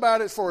thought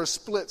about it for a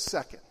split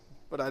second,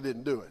 but I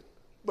didn't do it.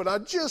 But I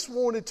just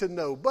wanted to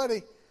know,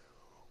 buddy,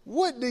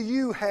 what do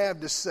you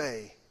have to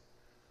say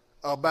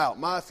about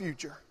my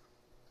future?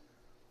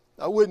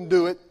 I wouldn't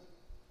do it.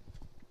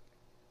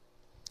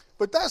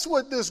 But that's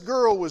what this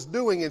girl was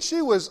doing, and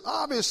she was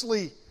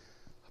obviously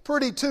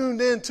pretty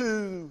tuned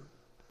into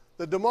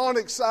the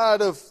demonic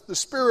side of the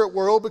spirit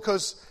world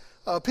because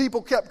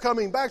people kept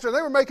coming back to her.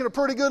 They were making a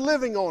pretty good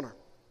living on her,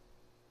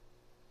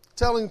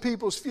 telling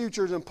people's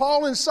futures. And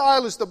Paul and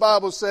Silas, the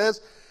Bible says,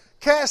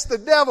 cast the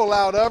devil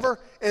out of her,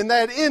 and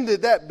that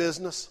ended that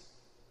business.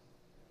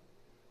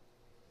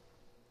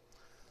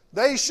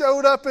 They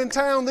showed up in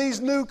town, these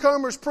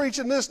newcomers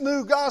preaching this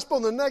new gospel,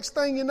 and the next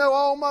thing you know,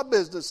 all my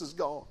business is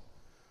gone.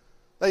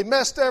 They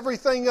messed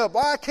everything up.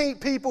 Why can't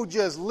people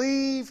just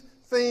leave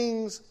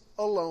things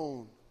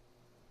alone?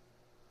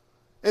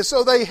 And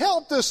so they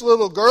helped this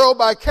little girl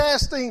by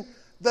casting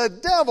the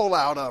devil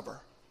out of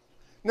her.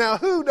 Now,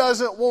 who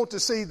doesn't want to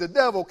see the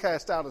devil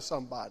cast out of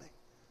somebody?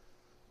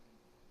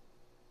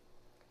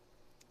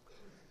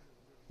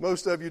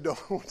 Most of you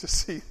don't want to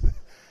see it.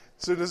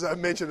 As soon as I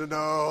mention it,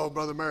 oh,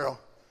 Brother Merrill.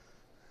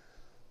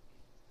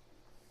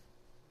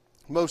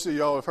 Most of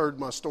y'all have heard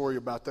my story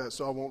about that,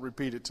 so I won't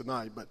repeat it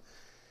tonight. But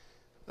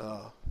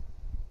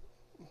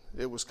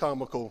it was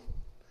comical,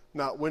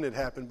 not when it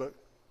happened, but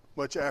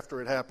much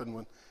after it happened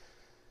when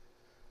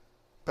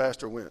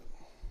Pastor went.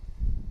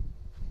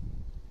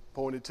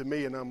 Pointed to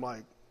me, and I'm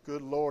like,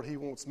 good Lord, he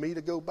wants me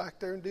to go back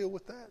there and deal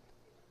with that?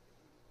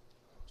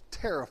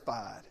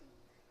 Terrified.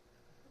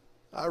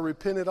 I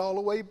repented all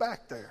the way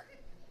back there.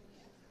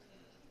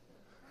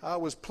 I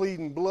was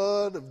pleading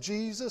blood of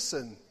Jesus,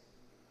 and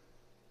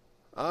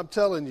I'm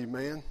telling you,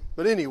 man.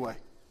 But anyway,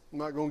 I'm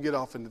not going to get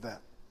off into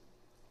that.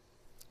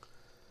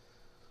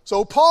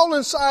 So Paul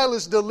and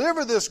Silas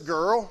deliver this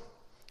girl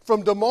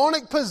from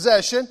demonic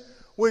possession,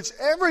 which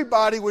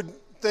everybody would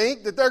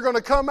think that they're going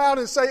to come out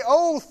and say,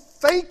 oh,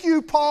 thank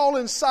you, Paul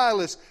and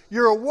Silas.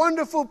 You're a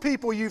wonderful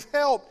people. You've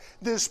helped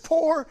this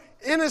poor,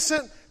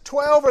 innocent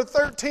 12 or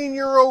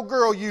 13-year-old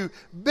girl. You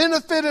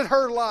benefited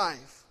her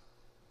life.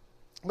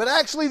 But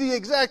actually the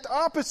exact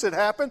opposite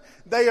happened.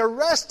 They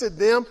arrested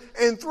them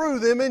and threw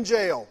them in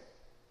jail.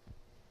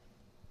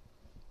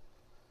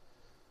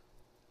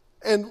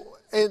 And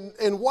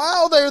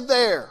while they're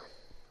there,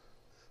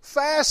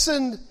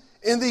 fastened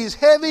in these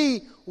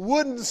heavy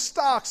wooden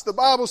stocks, the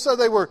Bible said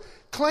they were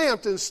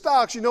clamped in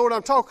stocks. You know what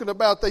I'm talking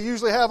about. They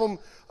usually have them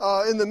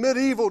in the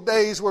medieval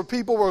days where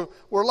people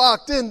were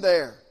locked in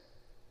there.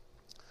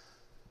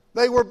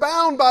 They were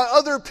bound by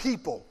other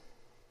people.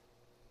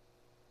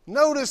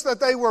 Notice that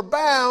they were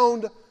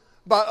bound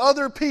by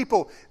other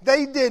people.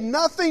 They did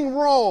nothing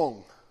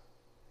wrong.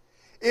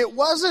 It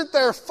wasn't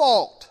their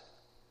fault.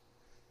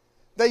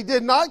 They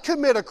did not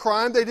commit a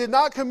crime. They did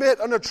not commit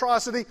an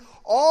atrocity.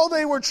 All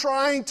they were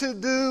trying to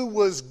do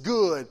was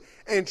good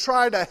and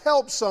try to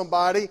help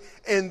somebody,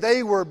 and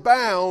they were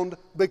bound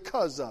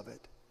because of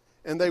it.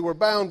 And they were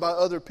bound by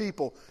other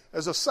people.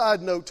 As a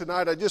side note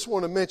tonight, I just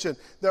want to mention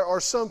there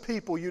are some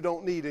people you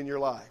don't need in your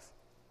life.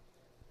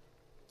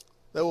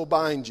 They will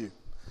bind you.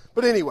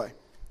 But anyway,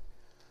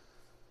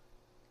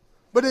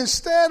 but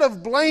instead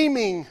of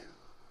blaming,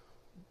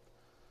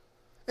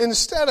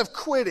 instead of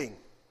quitting,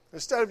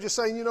 instead of just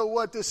saying, you know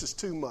what, this is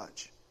too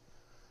much.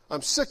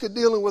 I'm sick of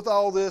dealing with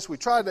all this. We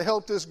tried to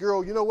help this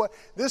girl. You know what?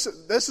 This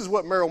is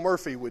what Merrill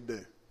Murphy would do.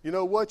 You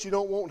know what? You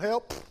don't want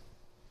help?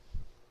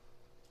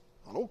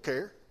 I don't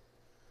care.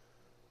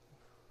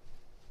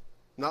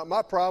 Not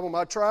my problem.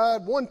 I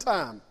tried one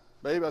time.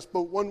 Babe, I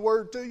spoke one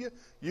word to you.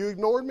 You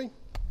ignored me.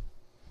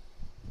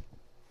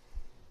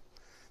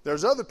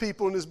 There's other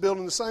people in this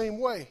building the same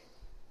way.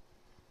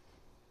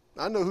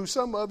 I know who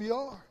some of you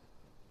are.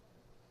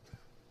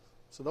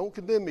 So don't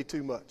condemn me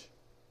too much.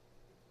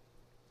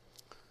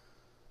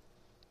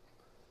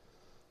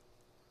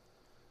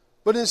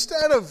 But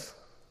instead of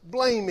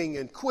blaming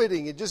and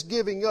quitting and just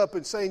giving up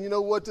and saying, you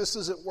know what, this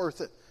isn't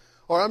worth it,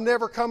 or I'm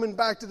never coming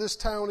back to this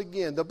town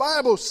again, the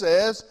Bible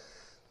says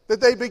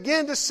that they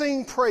began to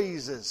sing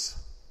praises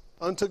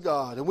unto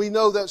God. And we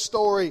know that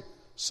story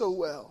so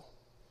well.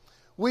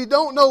 We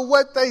don't know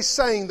what they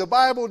sang. The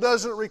Bible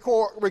doesn't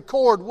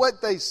record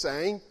what they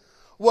sang.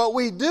 What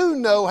we do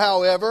know,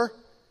 however,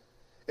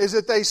 is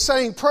that they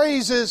sang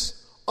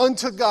praises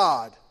unto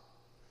God.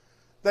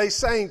 They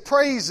sang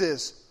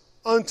praises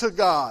unto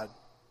God.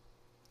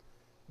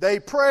 They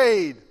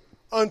prayed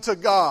unto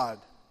God,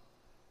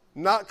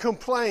 not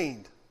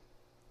complained.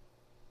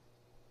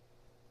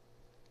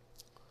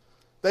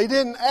 They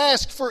didn't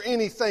ask for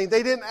anything.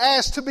 They didn't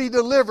ask to be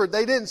delivered.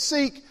 They didn't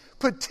seek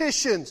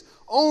petitions.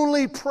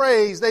 Only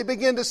praise. They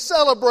begin to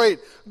celebrate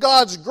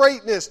God's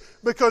greatness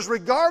because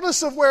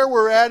regardless of where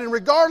we're at and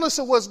regardless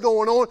of what's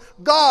going on,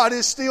 God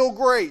is still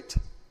great.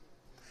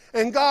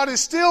 And God is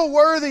still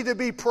worthy to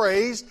be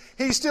praised.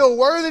 He's still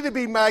worthy to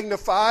be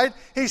magnified.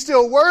 He's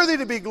still worthy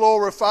to be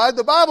glorified.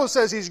 The Bible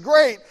says He's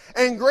great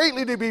and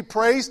greatly to be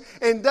praised,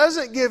 and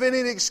doesn't give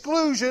any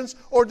exclusions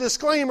or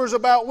disclaimers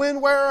about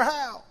when, where, or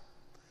how.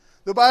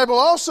 The Bible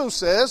also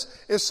says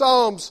in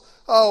Psalms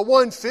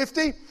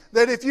 150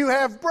 that if you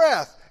have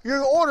breath,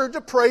 you're ordered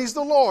to praise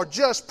the Lord.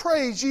 Just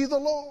praise ye the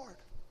Lord.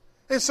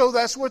 And so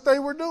that's what they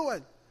were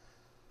doing.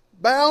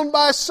 Bound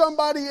by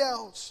somebody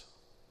else,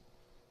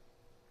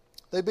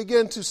 they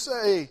began to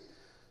say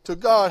to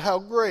God how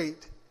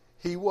great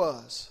He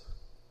was.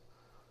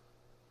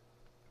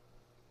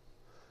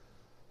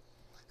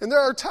 And there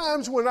are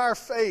times when our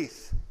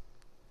faith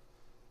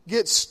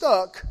gets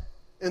stuck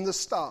in the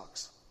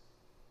stocks.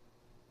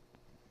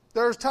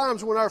 There are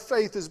times when our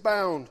faith is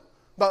bound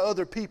by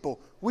other people.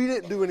 We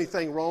didn't do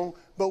anything wrong,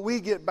 but we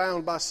get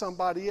bound by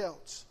somebody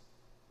else.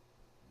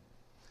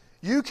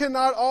 You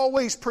cannot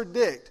always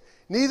predict,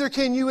 neither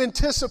can you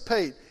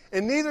anticipate,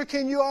 and neither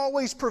can you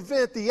always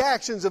prevent the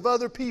actions of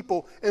other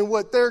people and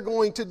what they're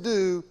going to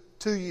do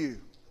to you.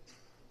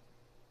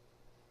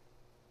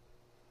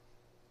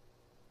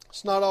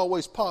 It's not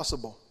always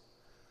possible,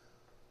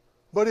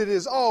 but it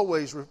is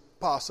always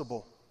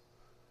possible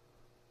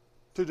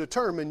to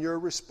determine your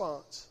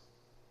response.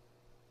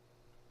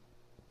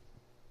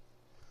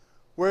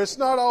 Where it's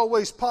not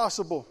always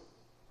possible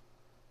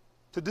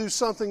to do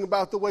something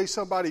about the way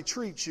somebody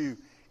treats you,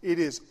 it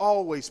is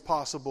always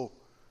possible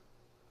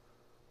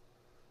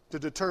to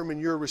determine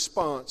your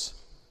response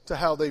to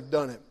how they've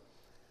done it,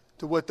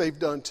 to what they've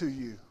done to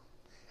you.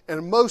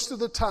 And most of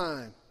the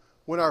time,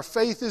 when our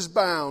faith is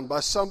bound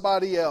by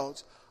somebody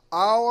else,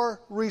 our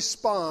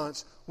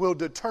response will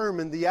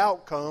determine the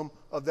outcome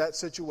of that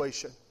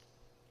situation.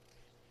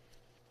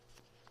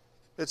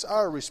 It's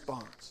our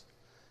response.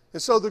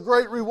 And so the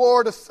great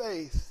reward of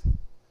faith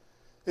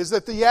is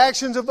that the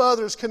actions of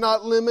others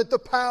cannot limit the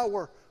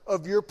power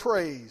of your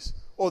praise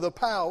or the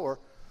power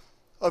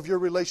of your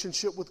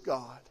relationship with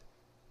God.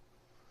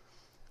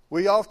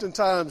 We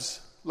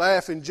oftentimes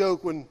laugh and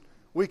joke when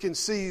we can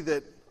see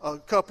that a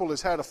couple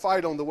has had a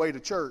fight on the way to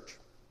church.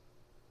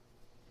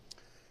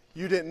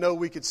 You didn't know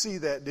we could see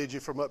that, did you,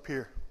 from up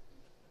here?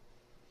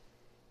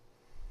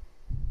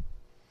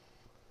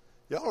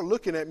 Y'all are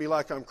looking at me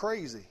like I'm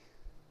crazy.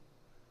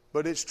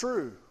 But it's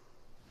true.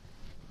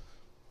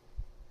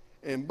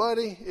 And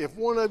buddy, if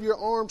one of your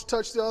arms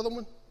touched the other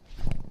one,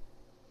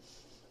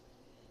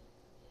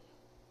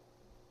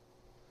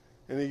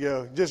 and you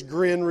go, just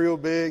grin real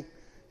big.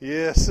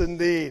 Yes,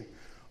 indeed.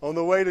 On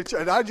the way to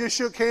church. And I just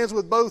shook hands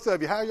with both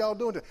of you. How y'all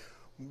doing today?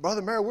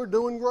 Brother Mary, we're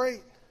doing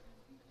great.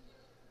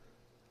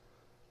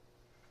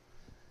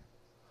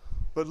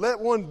 But let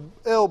one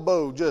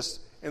elbow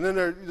just, and then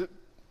they're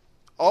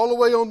all the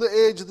way on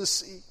the edge of the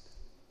seat.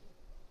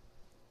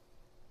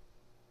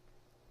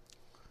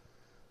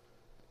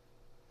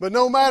 But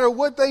no matter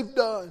what they've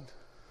done,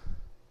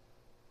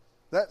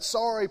 that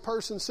sorry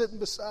person sitting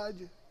beside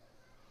you,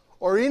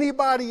 or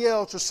anybody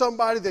else, or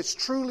somebody that's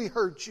truly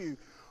hurt you,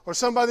 or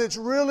somebody that's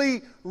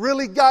really,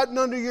 really gotten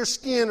under your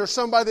skin, or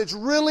somebody that's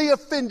really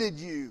offended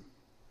you,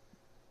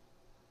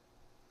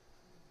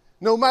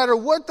 no matter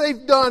what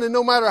they've done, and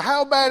no matter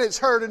how bad it's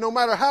hurt, and no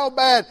matter how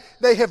bad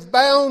they have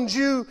bound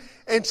you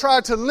and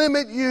tried to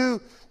limit you,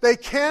 they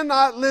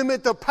cannot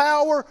limit the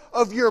power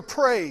of your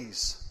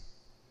praise.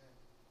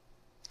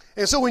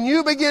 And so when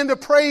you begin to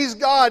praise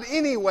God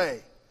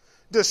anyway,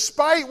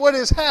 despite what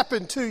has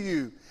happened to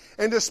you,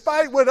 and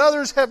despite what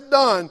others have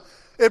done,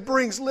 it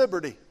brings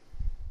liberty.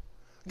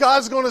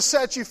 God's going to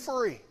set you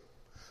free.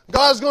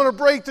 God's going to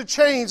break the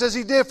chains as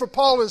He did for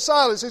Paul and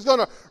Silas. He's going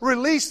to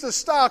release the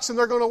stocks and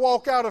they're going to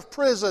walk out of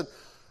prison.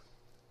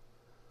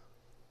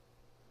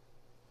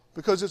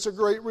 Because it's a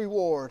great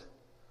reward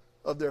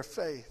of their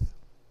faith.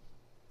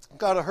 I've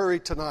got to hurry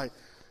tonight.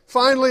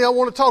 Finally, I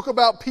want to talk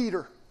about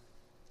Peter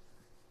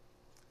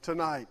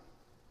tonight.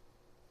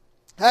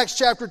 Acts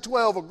chapter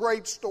 12, a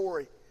great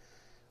story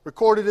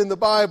recorded in the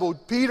Bible.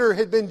 Peter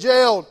had been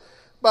jailed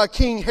by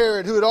King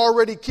Herod, who had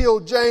already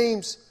killed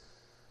James.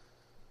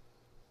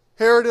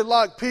 Herod had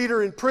locked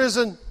Peter in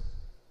prison.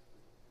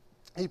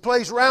 He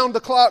placed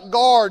round-the-clock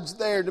guards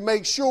there to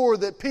make sure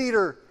that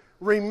Peter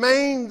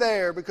remained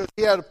there because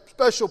he had a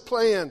special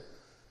plan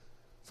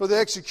for the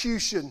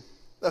execution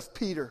of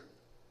Peter.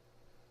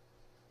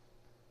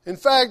 In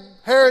fact,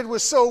 Herod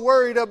was so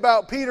worried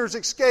about Peter's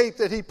escape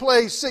that he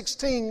placed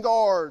 16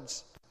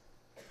 guards.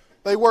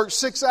 They worked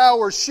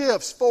 6-hour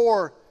shifts,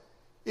 4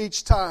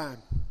 each time.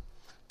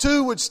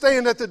 2 would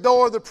stand at the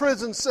door of the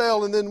prison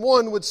cell, and then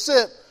 1 would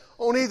sit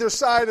on either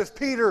side of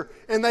Peter,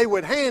 and they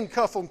would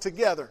handcuff them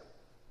together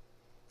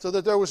so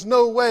that there was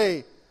no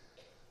way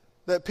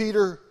that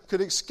Peter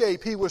could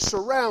escape. He was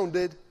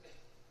surrounded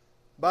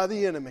by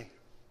the enemy.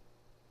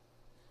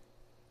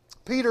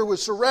 Peter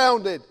was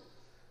surrounded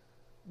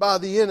by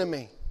the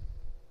enemy.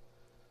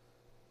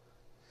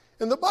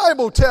 And the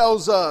Bible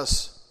tells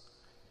us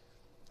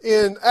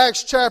in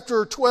Acts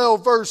chapter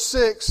 12, verse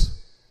 6,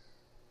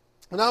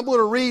 and I'm going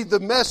to read the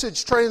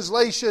Message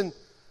translation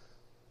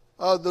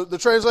the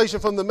translation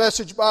from the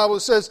Message Bible,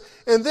 it says,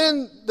 "And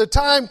then the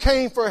time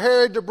came for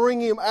Herod to bring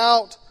him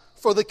out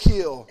for the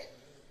kill.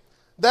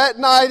 That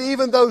night,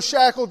 even though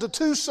shackled to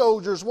 2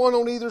 soldiers, one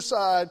on either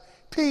side,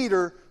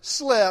 Peter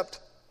slept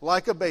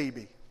like a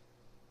baby."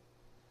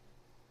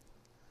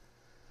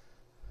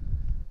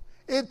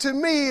 It to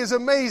me is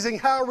amazing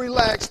how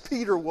relaxed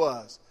Peter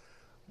was.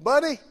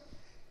 Buddy,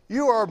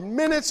 you are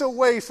minutes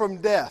away from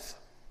death.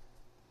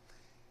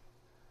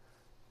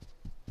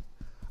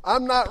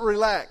 I'm not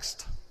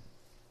relaxed.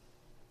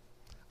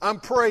 I'm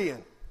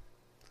praying.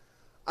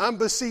 I'm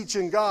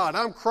beseeching God.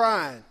 I'm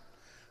crying.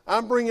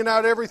 I'm bringing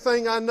out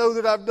everything I know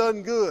that I've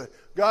done good.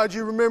 God,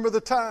 you remember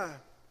the time.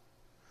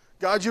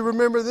 God, you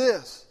remember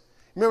this.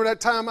 Remember that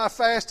time I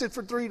fasted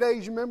for 3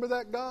 days? You remember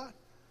that, God?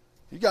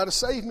 You got to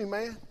save me,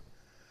 man.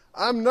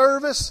 I'm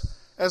nervous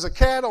as a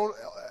cat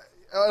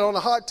on a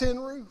hot tin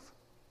roof.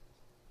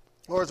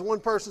 Or as one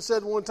person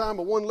said one time,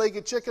 a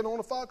one-legged chicken on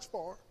a fox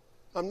farm.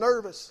 I'm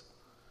nervous.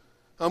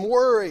 I'm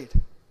worried.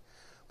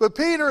 But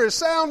Peter is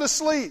sound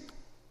asleep,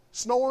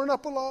 snoring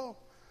up a log.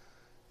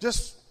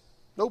 Just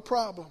no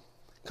problem.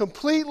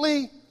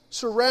 Completely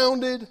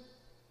surrounded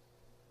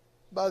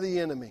by the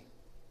enemy.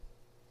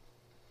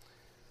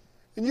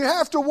 And you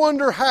have to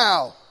wonder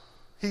how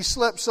he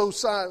slept so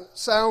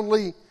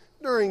soundly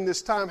during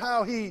this time,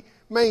 how he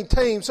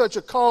maintained such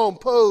a calm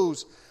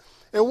pose.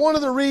 And one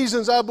of the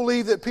reasons I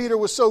believe that Peter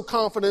was so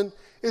confident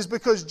is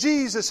because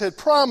Jesus had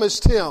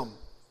promised him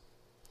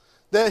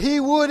that he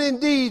would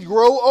indeed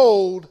grow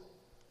old,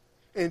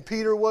 and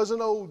Peter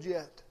wasn't old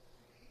yet.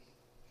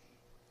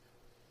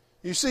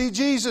 You see,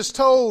 Jesus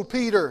told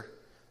Peter,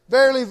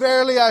 "Verily,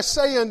 verily, I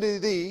say unto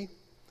thee,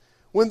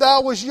 when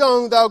thou wast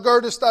young, thou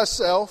girdest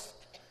thyself,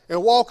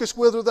 and walkest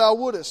whither thou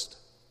wouldest.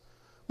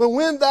 But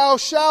when thou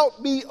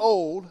shalt be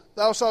old,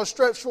 thou shalt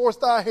stretch forth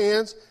thy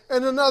hands,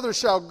 and another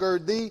shall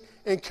gird thee,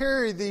 and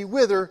carry thee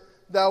whither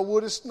thou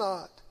wouldest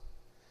not."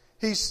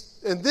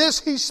 And this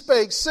he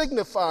spake,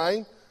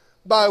 signifying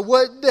by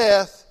what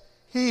death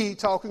he,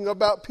 talking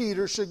about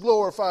Peter, should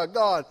glorify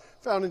God,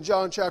 found in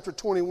John chapter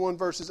 21,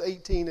 verses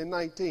 18 and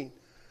 19.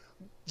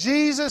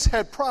 Jesus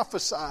had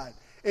prophesied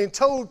and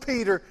told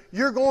Peter,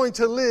 "You're going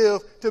to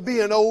live to be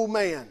an old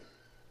man.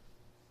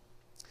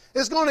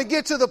 It's going to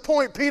get to the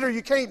point, Peter,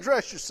 you can't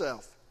dress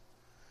yourself.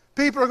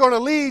 People are going to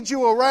lead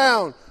you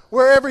around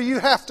wherever you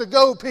have to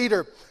go,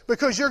 Peter,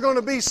 because you're going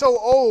to be so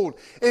old."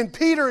 And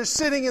Peter is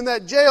sitting in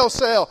that jail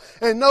cell,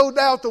 and no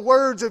doubt the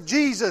words of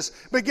Jesus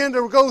begin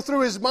to go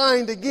through his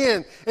mind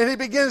again. And he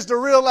begins to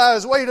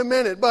realize, wait a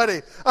minute,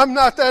 buddy, I'm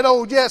not that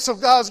old yet, so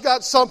God's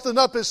got something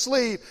up his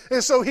sleeve.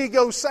 And so he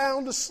goes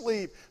sound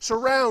asleep,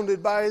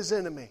 surrounded by his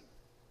enemy.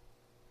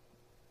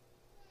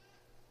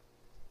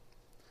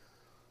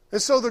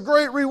 And so the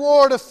great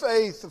reward of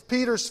faith, of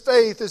Peter's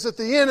faith, is that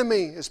the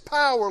enemy is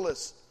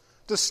powerless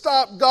to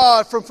stop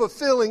God from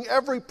fulfilling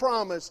every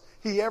promise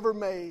he ever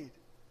made.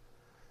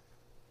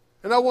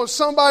 And I want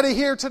somebody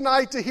here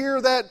tonight to hear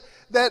that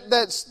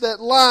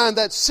line,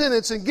 that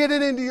sentence, and get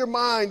it into your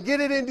mind,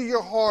 get it into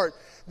your heart.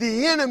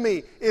 The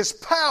enemy is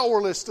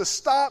powerless to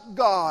stop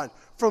God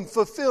from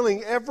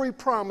fulfilling every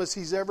promise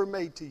he's ever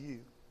made to you.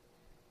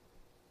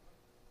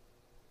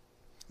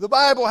 The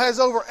Bible has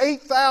over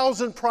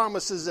 8,000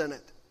 promises in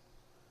it.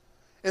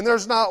 And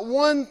there's not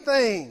one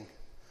thing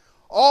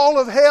all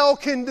of hell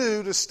can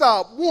do to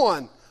stop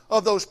one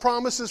of those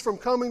promises from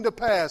coming to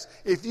pass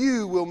if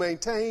you will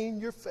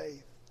maintain your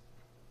faith.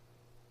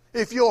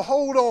 If you'll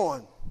hold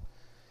on.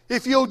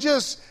 If you'll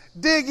just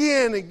dig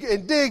in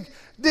and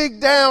dig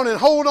down and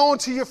hold on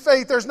to your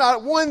faith. There's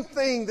not one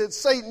thing that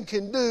Satan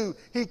can do.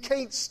 He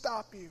can't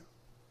stop you.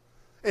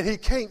 And he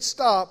can't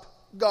stop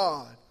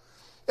God.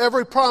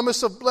 Every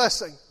promise of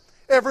blessing,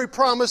 every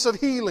promise of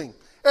healing,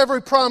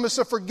 every promise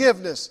of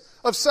forgiveness,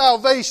 of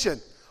salvation,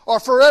 are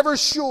forever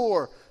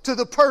sure to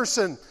the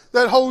person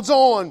that holds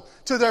on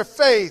to their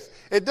faith.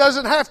 It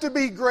doesn't have to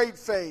be great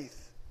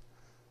faith.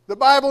 The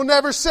Bible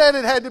never said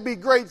it had to be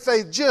great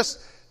faith. Just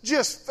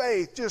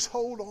faith. Just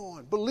hold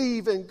on.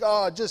 Believe in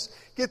God. Just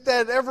get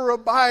that ever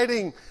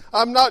abiding,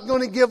 I'm not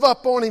going to give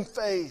up on Him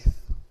faith.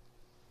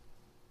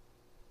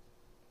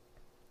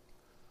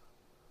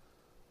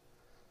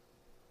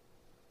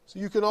 So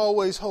you can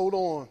always hold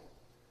on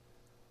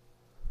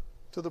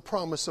to the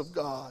promise of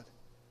God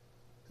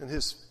and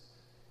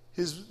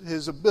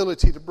His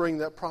ability to bring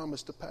that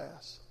promise to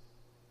pass.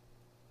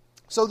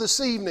 So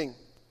this evening,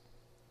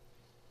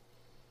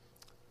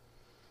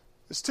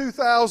 as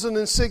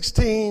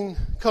 2016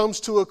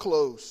 comes to a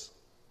close,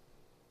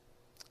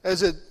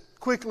 as it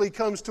quickly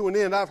comes to an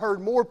end, I've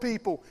heard more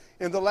people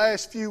in the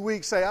last few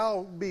weeks say,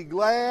 "I'll be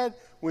glad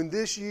when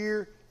this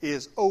year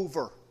is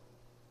over."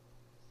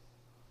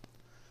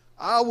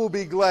 I will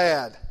be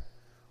glad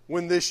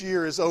when this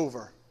year is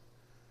over.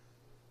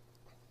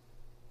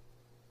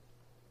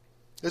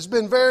 It's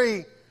been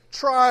very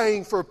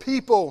trying for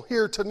people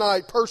here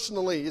tonight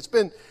personally. It's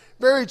been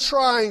very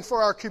trying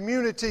for our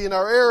community and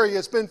our area.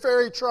 It's been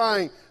very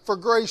trying for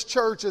Grace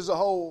Church as a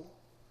whole.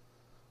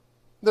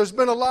 There's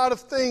been a lot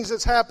of things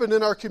that's happened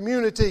in our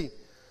community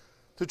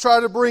to try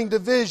to bring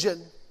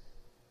division.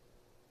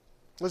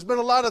 There's been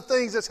a lot of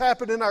things that's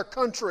happened in our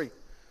country.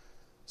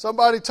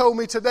 Somebody told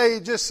me today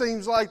it just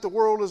seems like the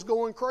world is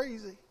going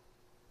crazy.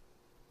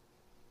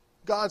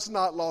 God's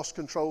not lost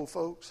control,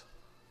 folks.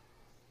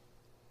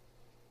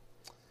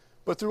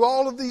 But through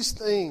all of these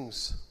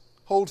things,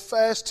 hold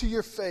fast to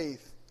your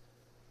faith.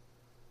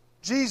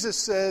 Jesus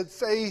said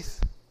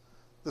faith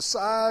the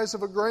size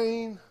of a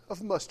grain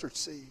of mustard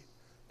seed.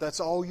 That's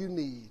all you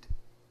need.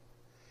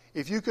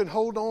 If you can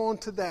hold on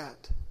to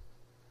that,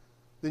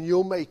 then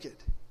you'll make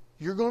it.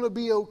 You're going to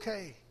be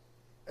okay.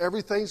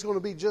 Everything's going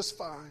to be just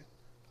fine.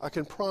 I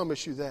can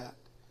promise you that.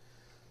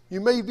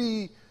 You may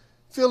be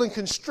feeling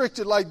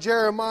constricted like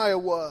Jeremiah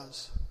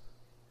was.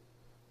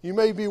 You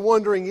may be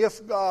wondering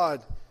if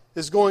God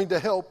is going to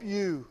help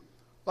you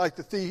like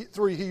the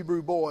three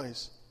Hebrew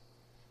boys.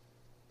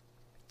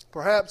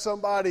 Perhaps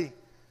somebody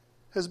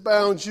has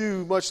bound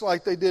you much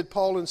like they did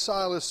Paul and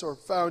Silas, or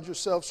found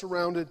yourself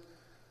surrounded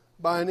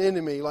by an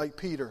enemy like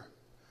Peter.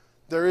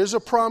 There is a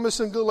promise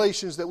in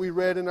Galatians that we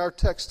read in our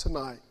text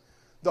tonight.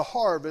 The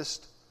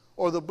harvest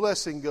or the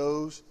blessing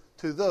goes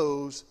to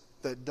those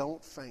that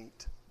don't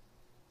faint.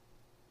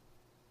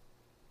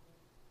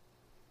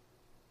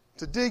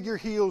 To dig your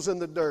heels in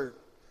the dirt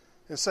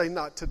and say,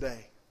 not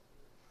today.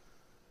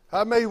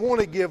 I may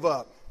want to give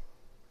up,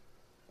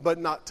 but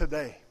not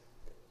today.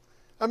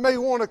 I may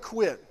want to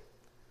quit,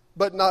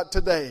 but not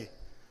today.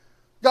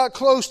 Got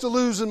close to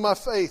losing my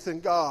faith in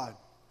God,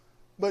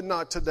 but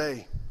not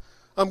today.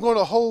 I'm going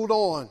to hold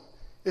on.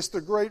 It's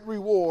the great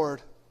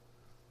reward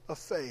of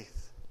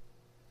faith.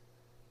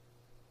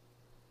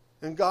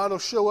 And God will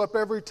show up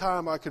every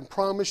time. I can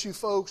promise you,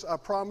 folks, I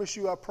promise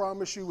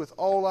you with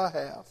all I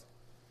have,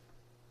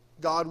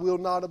 God will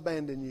not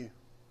abandon you.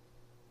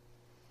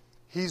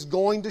 He's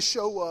going to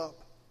show up,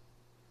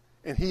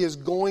 and He is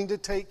going to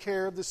take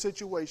care of the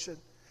situation,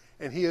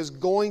 and He is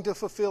going to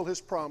fulfill His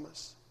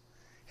promise.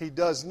 He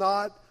does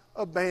not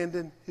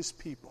abandon His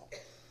people.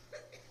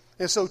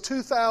 And so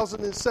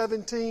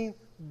 2017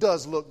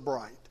 does look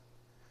bright.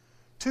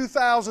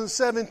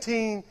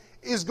 2017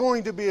 is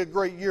going to be a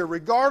great year,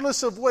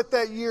 regardless of what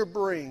that year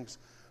brings,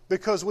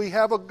 because we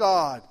have a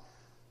God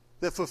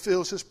that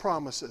fulfills His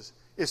promises.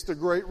 It's the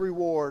great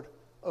reward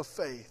of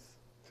faith.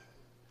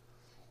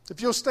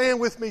 If you'll stand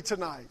with me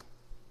tonight.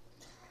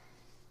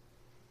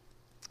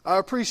 I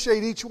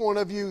appreciate each one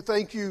of you.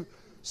 Thank you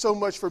so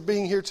much for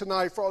being here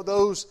tonight. For all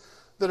those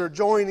that are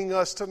joining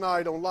us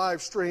tonight on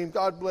live stream,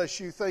 God bless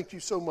you. Thank you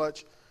so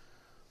much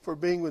for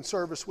being in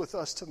service with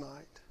us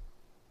tonight.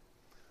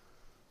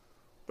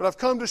 But I've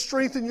come to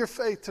strengthen your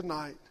faith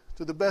tonight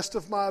to the best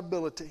of my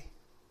ability.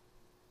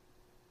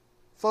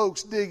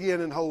 Folks, dig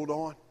in and hold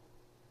on.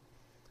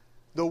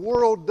 The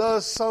world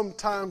does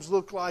sometimes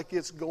look like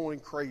it's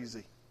going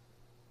crazy.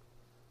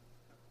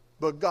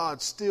 But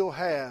God still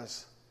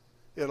has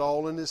it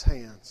all in His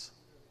hands.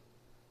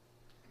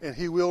 And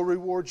He will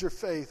reward your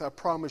faith. I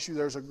promise you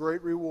there's a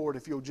great reward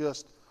if you'll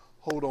just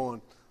hold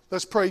on.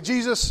 Let's pray.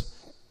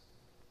 Jesus,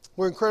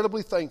 we're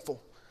incredibly thankful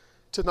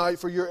tonight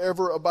for your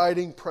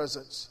ever-abiding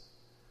presence.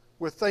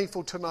 We're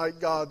thankful tonight,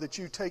 God, that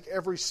you take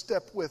every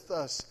step with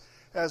us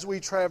as we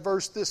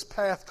traverse this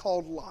path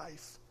called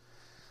life.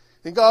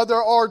 And God,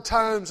 there are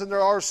times and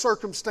there are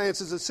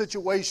circumstances and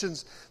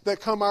situations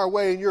that come our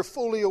way, and you're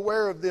fully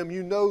aware of them.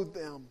 You know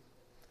them.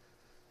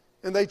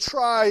 And they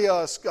try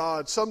us,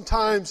 God.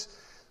 Sometimes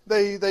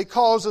they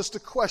cause us to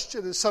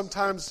question, and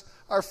sometimes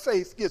our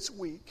faith gets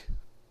weak.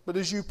 But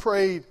as you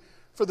prayed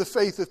for the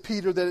faith of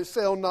Peter that it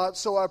fail not,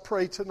 so I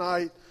pray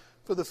tonight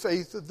for the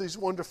faith of these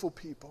wonderful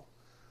people.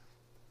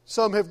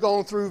 Some have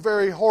gone through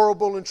very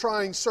horrible and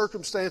trying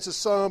circumstances.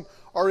 Some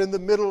are in the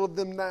middle of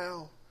them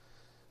now.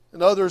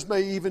 And others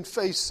may even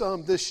face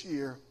some this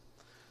year.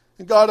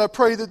 And God, I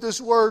pray that this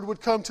word would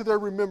come to their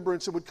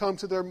remembrance and would come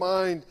to their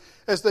mind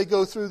as they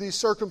go through these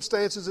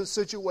circumstances and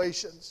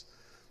situations.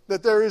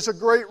 That there is a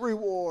great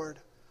reward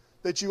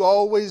that you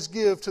always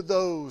give to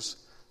those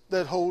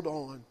that hold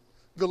on.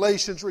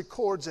 Galatians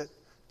records it.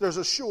 There's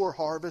a sure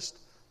harvest.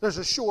 There's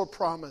a sure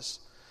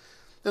promise.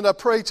 And I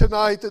pray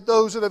tonight that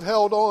those that have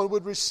held on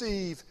would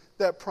receive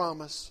that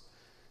promise.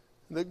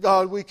 And that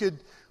God, we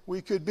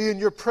could be in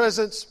your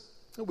presence,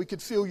 and we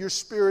could feel your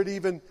Spirit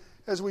even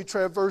as we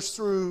traverse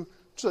through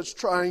such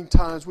trying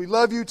times. We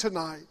love you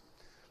tonight.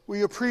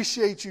 We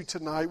appreciate you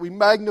tonight. We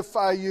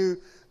magnify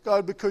you,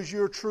 God, because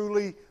you're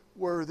truly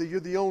worthy. You're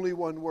the only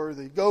one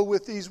worthy. Go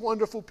with these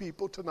wonderful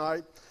people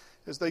tonight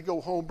as they go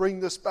home.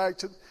 Bring this back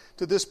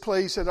to this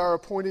place at our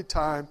appointed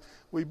time.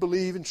 We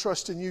believe and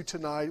trust in you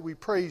tonight. We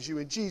praise you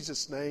in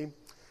Jesus' name.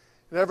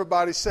 And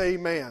everybody say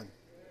amen.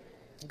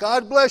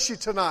 God bless you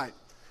tonight.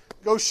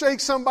 Go shake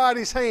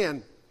somebody's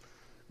hand.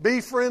 Be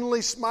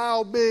friendly,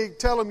 smile big,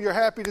 tell them you're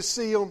happy to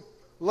see them,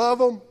 love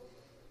them.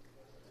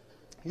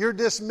 You're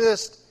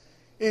dismissed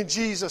in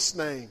Jesus'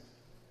 name.